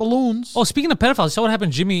throws out balloons. Oh, speaking of pedophiles, you saw what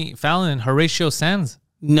happened to Jimmy Fallon and Horatio Sands?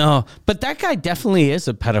 No, but that guy definitely is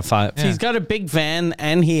a pedophile. If Yeah. he's got a big van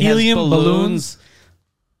and he Helium has balloons.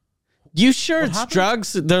 You sure What it's happened?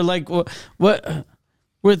 drugs? They're like, what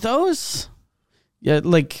were those? Yeah,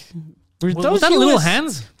 like were Was those that little US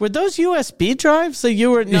hands? Were those USB drives that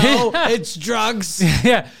you were? No, it's drugs.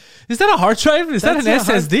 Yeah. Is that a hard drive? Is that an That's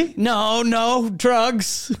a hard- SSD? No,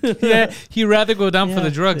 drugs. Yeah, he'd rather go down for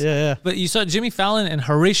the drugs. yeah. But you saw Jimmy Fallon and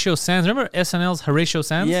Horatio Sands. Remember SNL's Horatio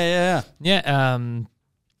Sands? Yeah. Yeah,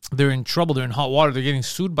 they're in trouble. They're in hot water. They're getting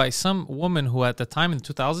sued by some woman who, at the time in the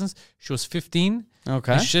 2000s, she was 15.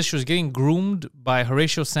 Okay. And she said she was getting groomed by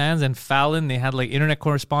Horatio Sands and Fallon. They had like internet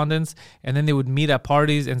correspondence, and then they would meet at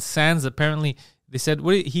parties. And Sands apparently, they said,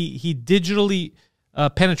 he digitally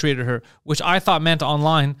penetrated her, which I thought meant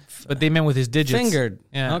online, but they meant with his digits. Fingered.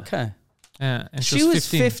 Yeah. Okay. Yeah. And She was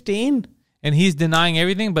 15. and he's denying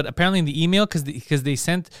everything, but apparently in the email, because they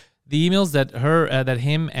sent the emails that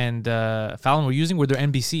him and Fallon were using were their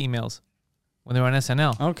NBC emails when they were on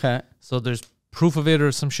SNL. Okay. So there's proof of it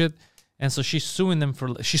or some shit, and so she's suing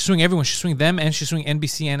everyone. She's suing them, and she's suing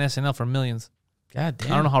NBC and SNL for millions. God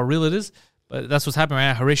damn. I don't know how real it is, but that's what's happening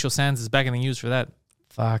right now. Horatio Sands is back in the news for that.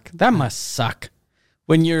 Fuck. That must suck.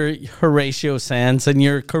 When you're Horatio Sands and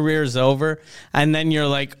your career's over, and then you're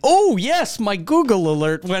like, oh, yes, my Google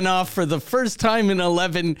alert went off for the first time in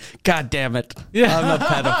 11. God damn it. Yeah. I'm a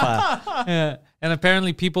pedophile. Yeah. And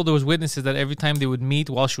apparently there was witnesses that every time they would meet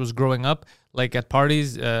while she was growing up, like at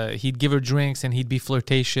parties, he'd give her drinks and he'd be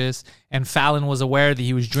flirtatious. And Fallon was aware that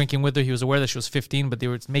he was drinking with her. He was aware that she was 15, but they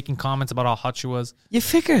were making comments about how hot she was. You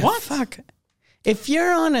figure, what? Fuck. If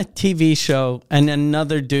you're on a TV show and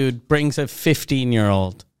another dude brings a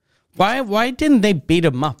 15-year-old, why didn't they beat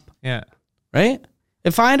him up? Yeah. Right?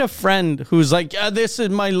 If I had a friend who's like, yeah, this is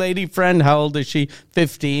my lady friend. How old is she?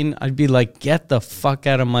 15. I'd be like, get the fuck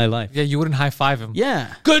out of my life. Yeah, you wouldn't high five him.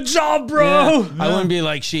 Yeah. Good job, bro. I wouldn't be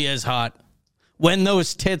like, she is hot. When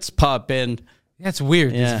those tits pop in. That's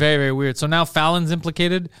weird. Yeah. It's very, very weird. So now Fallon's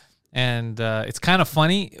implicated, and it's kind of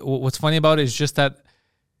funny. What's funny about it is just that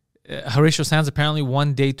Horatio Sands apparently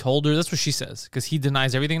one day told her, that's what she says, because he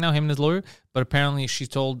denies everything now, him and his lawyer, but apparently she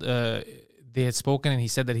told they had spoken, and he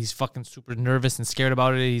said that he's fucking super nervous and scared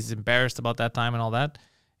about it. He's embarrassed about that time and all that.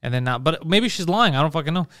 And then now, but maybe she's lying. I don't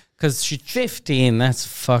fucking know, because she 15, that's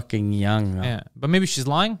fucking young. Though. Yeah, but maybe she's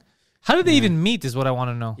lying. How did they even meet is what I want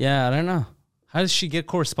to know. Yeah, I don't know. How does she get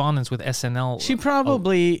correspondence with SNL? She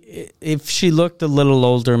probably, if she looked a little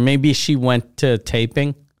older, maybe she went to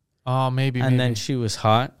taping. Oh, maybe. And then she was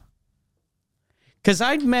hot. Because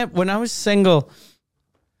I'd met, when I was single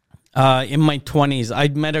in my 20s,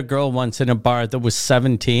 I'd met a girl once in a bar that was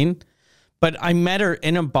 17. But I met her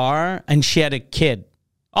in a bar and she had a kid.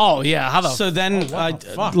 Oh, yeah. How the So then,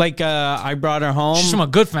 fuck? I brought her home. She's from a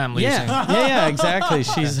good family, you're saying. Yeah, exactly.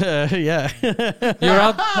 She's, yeah. You're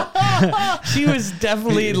out? She was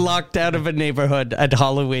definitely locked out of a neighborhood at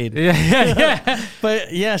Halloween. Yeah.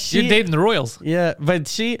 But yeah, You're dating the Royals. Yeah, but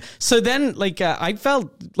so then, I felt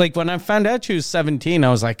like when I found out she was 17, I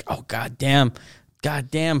was like, oh, goddamn,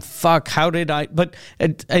 fuck, how did I? But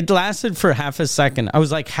it lasted for half a second. I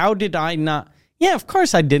was like, how did I not? Yeah, of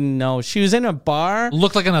course I didn't know. She was in a bar.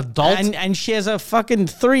 Looked like an adult. And she has a fucking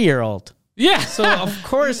 3-year-old. Yeah. So, of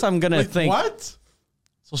course, I'm going to think. What?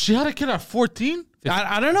 So she had a kid at 14?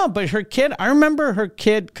 I don't know, but her kid, I remember her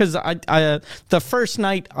kid because I the first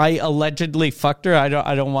night I allegedly fucked her. I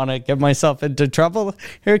don't want to get myself into trouble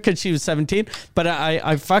here because she was 17, but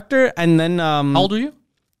I fucked her and then How old were you?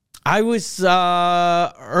 I was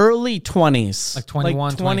early 20s, Like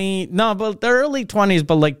 21, 20. No, but the early 20s,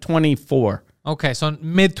 but like 24. Okay, so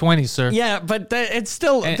mid-20s, sir. Yeah, but it's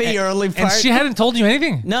still the early part. And she hadn't told you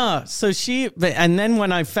anything? No, so and then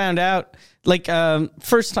when I found out, like,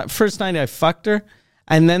 first night I fucked her,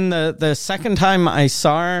 and then the second time I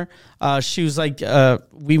saw her, she was like,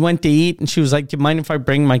 we went to eat, and she was like, "Do you mind if I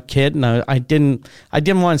bring my kid?" And I didn't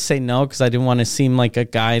want to say no because I didn't want to seem like a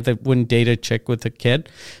guy that wouldn't date a chick with a kid.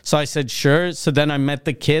 So I said sure. So then I met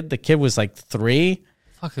the kid. The kid was like 3.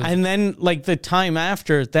 And then, like, the time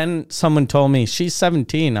after, then someone told me she's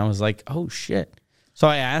 17. I was like, oh shit. So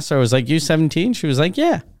I asked her, I was like, you 17? She was like,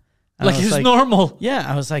 yeah. And Like, it's normal. Yeah.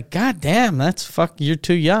 I was like, God damn, you're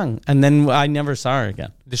too young. And then I never saw her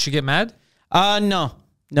again. Did she get mad? No.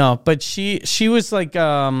 But she was like,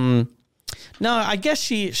 no, I guess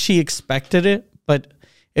she expected it, but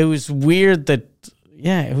it was weird that,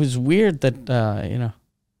 you know,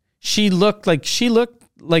 she looked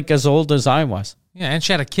like as old as I was. Yeah, and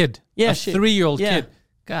she had a kid. Yeah, a 3-year-old kid.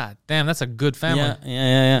 God damn, that's a good family.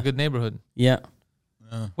 Yeah. Good neighborhood. Yeah.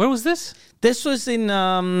 Where was this? This was in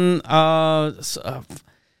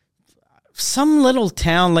some little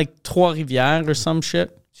town like Trois-Rivières or some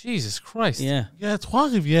shit. Jesus Christ. Yeah. Yeah,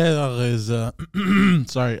 Trois-Rivières is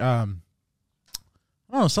sorry. I don't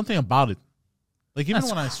know, something about it. Like, even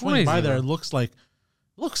That's when I swing crazy, by there, bro. it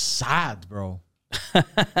looks sad, bro.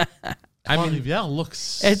 I mean, Trois-Rivières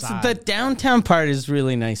looks It's sad. the downtown part is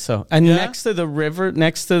really nice though. And Yeah? next to the river,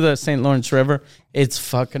 next to the St. Lawrence River, it's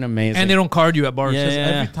fucking amazing. and they don't card you at bars. Yeah.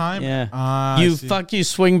 every time. You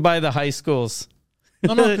swing by the high schools.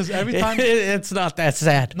 No, because every time. It's not that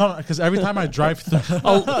sad. No, because every time I drive through.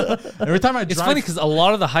 Every time I drive. It's funny because a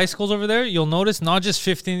lot of the high schools over there, you'll notice not just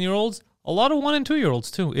 15-year-olds, a lot of 1 and 2-year-olds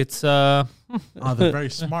too. It's Oh, they're very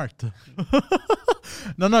smart.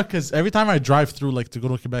 No, because every time I drive through, like, to go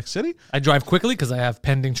to Quebec City, I drive quickly because I have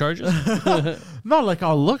pending charges. no, like,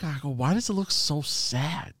 I'll look, I go, why does it look so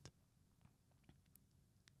sad?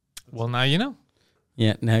 Well, now you know.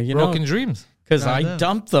 Yeah, now you Broken know. dreams. Because God I damn.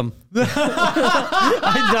 dumped them.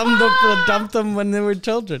 I dumped them when they were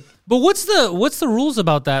children. But what's the rules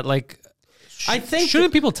about that? Like, I think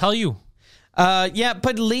shouldn't people tell you? Yeah,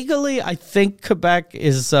 but legally, I think Quebec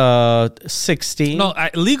is 16. No,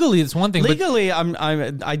 legally it's one thing. Legally,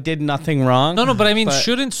 I did nothing wrong. But, no, but I mean,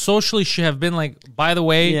 shouldn't socially she have been like, by the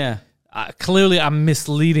way, Yeah. Clearly I'm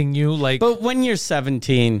misleading you. Like, But when you're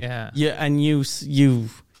 17, Yeah. and you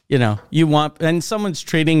know, you want, and someone's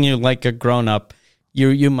treating you like a grown up,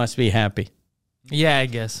 you must be happy. yeah, I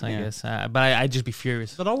guess. But I'd just be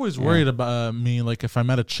furious. But always worried about me, like, if I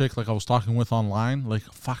met a chick, like, I was talking with online, like,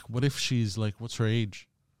 fuck, what if she's, like, what's her age?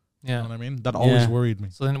 You know Yeah. what I mean? That always Yeah. worried me.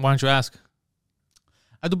 So then why don't you ask?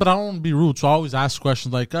 I do, but I don't want to be rude, so I always ask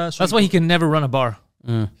questions like, so That's why he can never run a bar.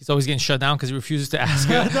 He's always getting shut down because he refuses to ask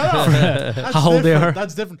how old they are.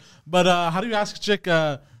 That's different. But how do you ask a chick,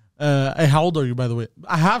 hey, how old are you, by the way?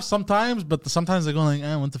 I have sometimes, but sometimes they go like,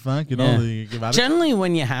 what the fuck? You know, Yeah. they give out. Generally,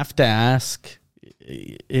 when you have to ask,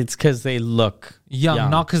 it's because they look Young,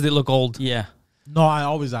 not because they look old. Yeah. No, I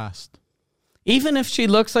always asked. Even if she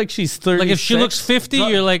looks like she's 30. Like if she looks 50,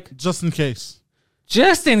 you're like, Just in case.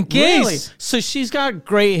 just in case. Really? So she's got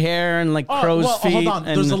gray hair and like crow's feet. Hold on.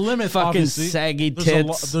 And There's a limit, fucking obviously. saggy There's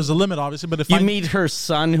tits. there's a limit, obviously, but if You I meet her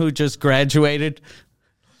son who just graduated.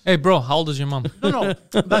 Hey, bro, how old is your mom? no,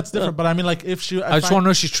 that's different. But I mean, like, if she, I just want to know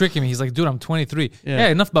if she's tricking me. He's like, dude, I'm 23. Yeah. Yeah,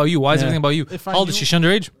 enough about you. Why is Yeah. everything about you? If I How old is knew- she? She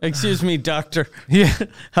underage? Excuse me, doctor. Yeah.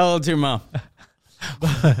 How old's your mom?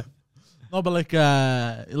 No, but like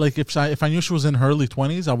if I knew she was in her early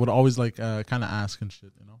 20s, I would always like kind of ask and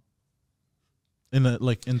shit, you know, in a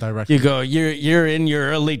like indirectly. You go, you're in your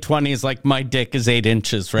early 20s, like my dick is 8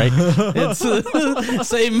 inches, right? It's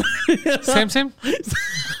same. Same?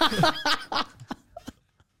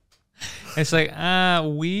 It's like,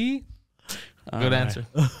 we. Good answer.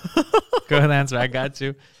 Good answer. I got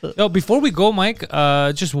you. No, before we go, Mike,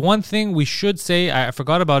 just one thing we should say. I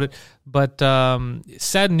forgot about it, but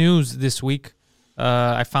sad news this week.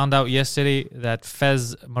 I found out yesterday that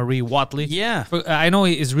Fez Marie Watley. Yeah. I know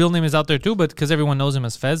his real name is out there too, but because everyone knows him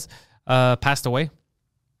as Fez, passed away.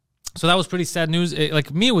 So that was pretty sad news.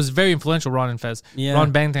 Like me, it was very influential. Ron and Fez. Yeah.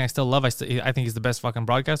 Ron Bennington, I still love. I think he's the best fucking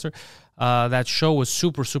broadcaster. That show was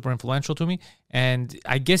super, super influential to me. And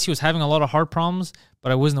I guess he was having a lot of heart problems,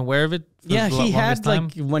 but I wasn't aware of it. For Yeah, the he longest had time.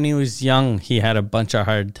 like when he was young, he had a bunch of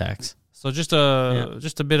heart attacks. So just a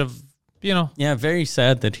bit of, you know. Yeah, very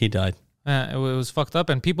sad that he died. It was fucked up,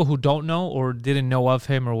 and people who don't know or didn't know of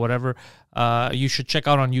him or whatever, you should check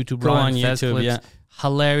out on YouTube. Go Ron on and Fez YouTube, clips. yeah.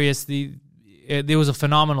 Hilarious. It was a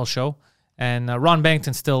phenomenal show, and Ron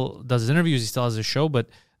Bennington still does his interviews. He still has his show, but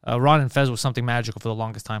Ron and Fez was something magical for the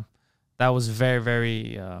longest time. That was very,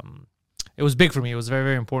 very it was big for me. It was a very,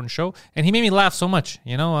 very important show. And he made me laugh so much,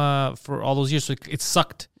 for all those years. So it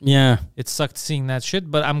sucked. Yeah. It sucked seeing that shit.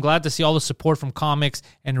 But I'm glad to see all the support from comics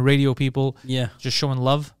and radio people. Yeah. Just showing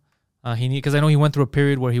love. Because I know he went through a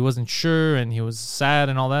period where he wasn't sure and he was sad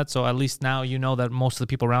and all that. So at least now you know that most of the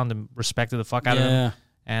people around him respected the fuck out of him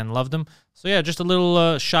and loved him. So yeah, just a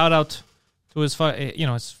little shout out to his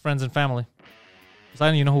his friends and family.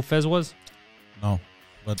 Poseidon, you know who Fez was? No,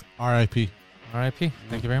 but R.I.P. R.I.P.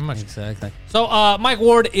 Thank you very much. Exactly. So Mike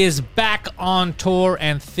Ward is back on tour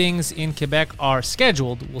and things in Quebec are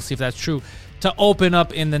scheduled. We'll see if that's true to open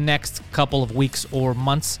up in the next couple of weeks or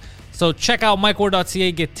months. So check out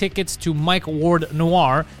MikeWard.ca. Get tickets to Mike Ward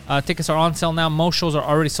Noir. Tickets are on sale now. Most shows are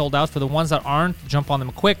already sold out. For the ones that aren't, jump on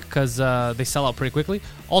them quick because they sell out pretty quickly.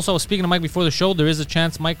 Also, speaking of Mike before the show, there is a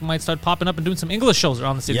chance Mike might start popping up and doing some English shows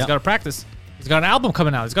around the city. He's got to practice. He's got an album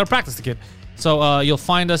coming out. He's got to practice, the kid. So you'll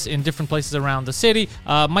find us in different places around the city.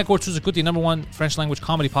 Mike Ward Suzukuti, #1 French language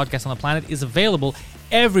comedy podcast on the planet, is available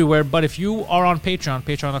everywhere. But if you are on Patreon,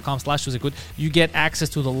 patreon.com/Suzukuti, you get access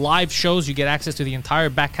to the live shows. You get access to the entire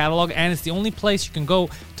back catalog. And it's the only place you can go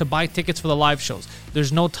to buy tickets for the live shows.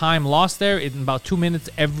 There's no time lost there. In about 2 minutes,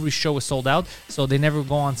 every show is sold out. So they never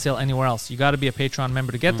go on sale anywhere else. You got to be a Patreon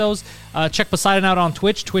member to get those. Check Poseidon out on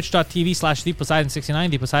Twitch,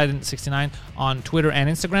 twitch.tv/ThePoseidon69, ThePoseidon69 on Twitter and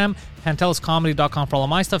Instagram. PantelisComedy.com for all of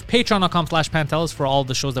my stuff. Patreon.com/Pantelis for all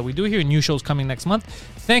the shows that we do here. New shows coming next month.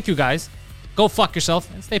 Thank you guys. Go fuck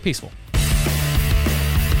yourself and stay peaceful.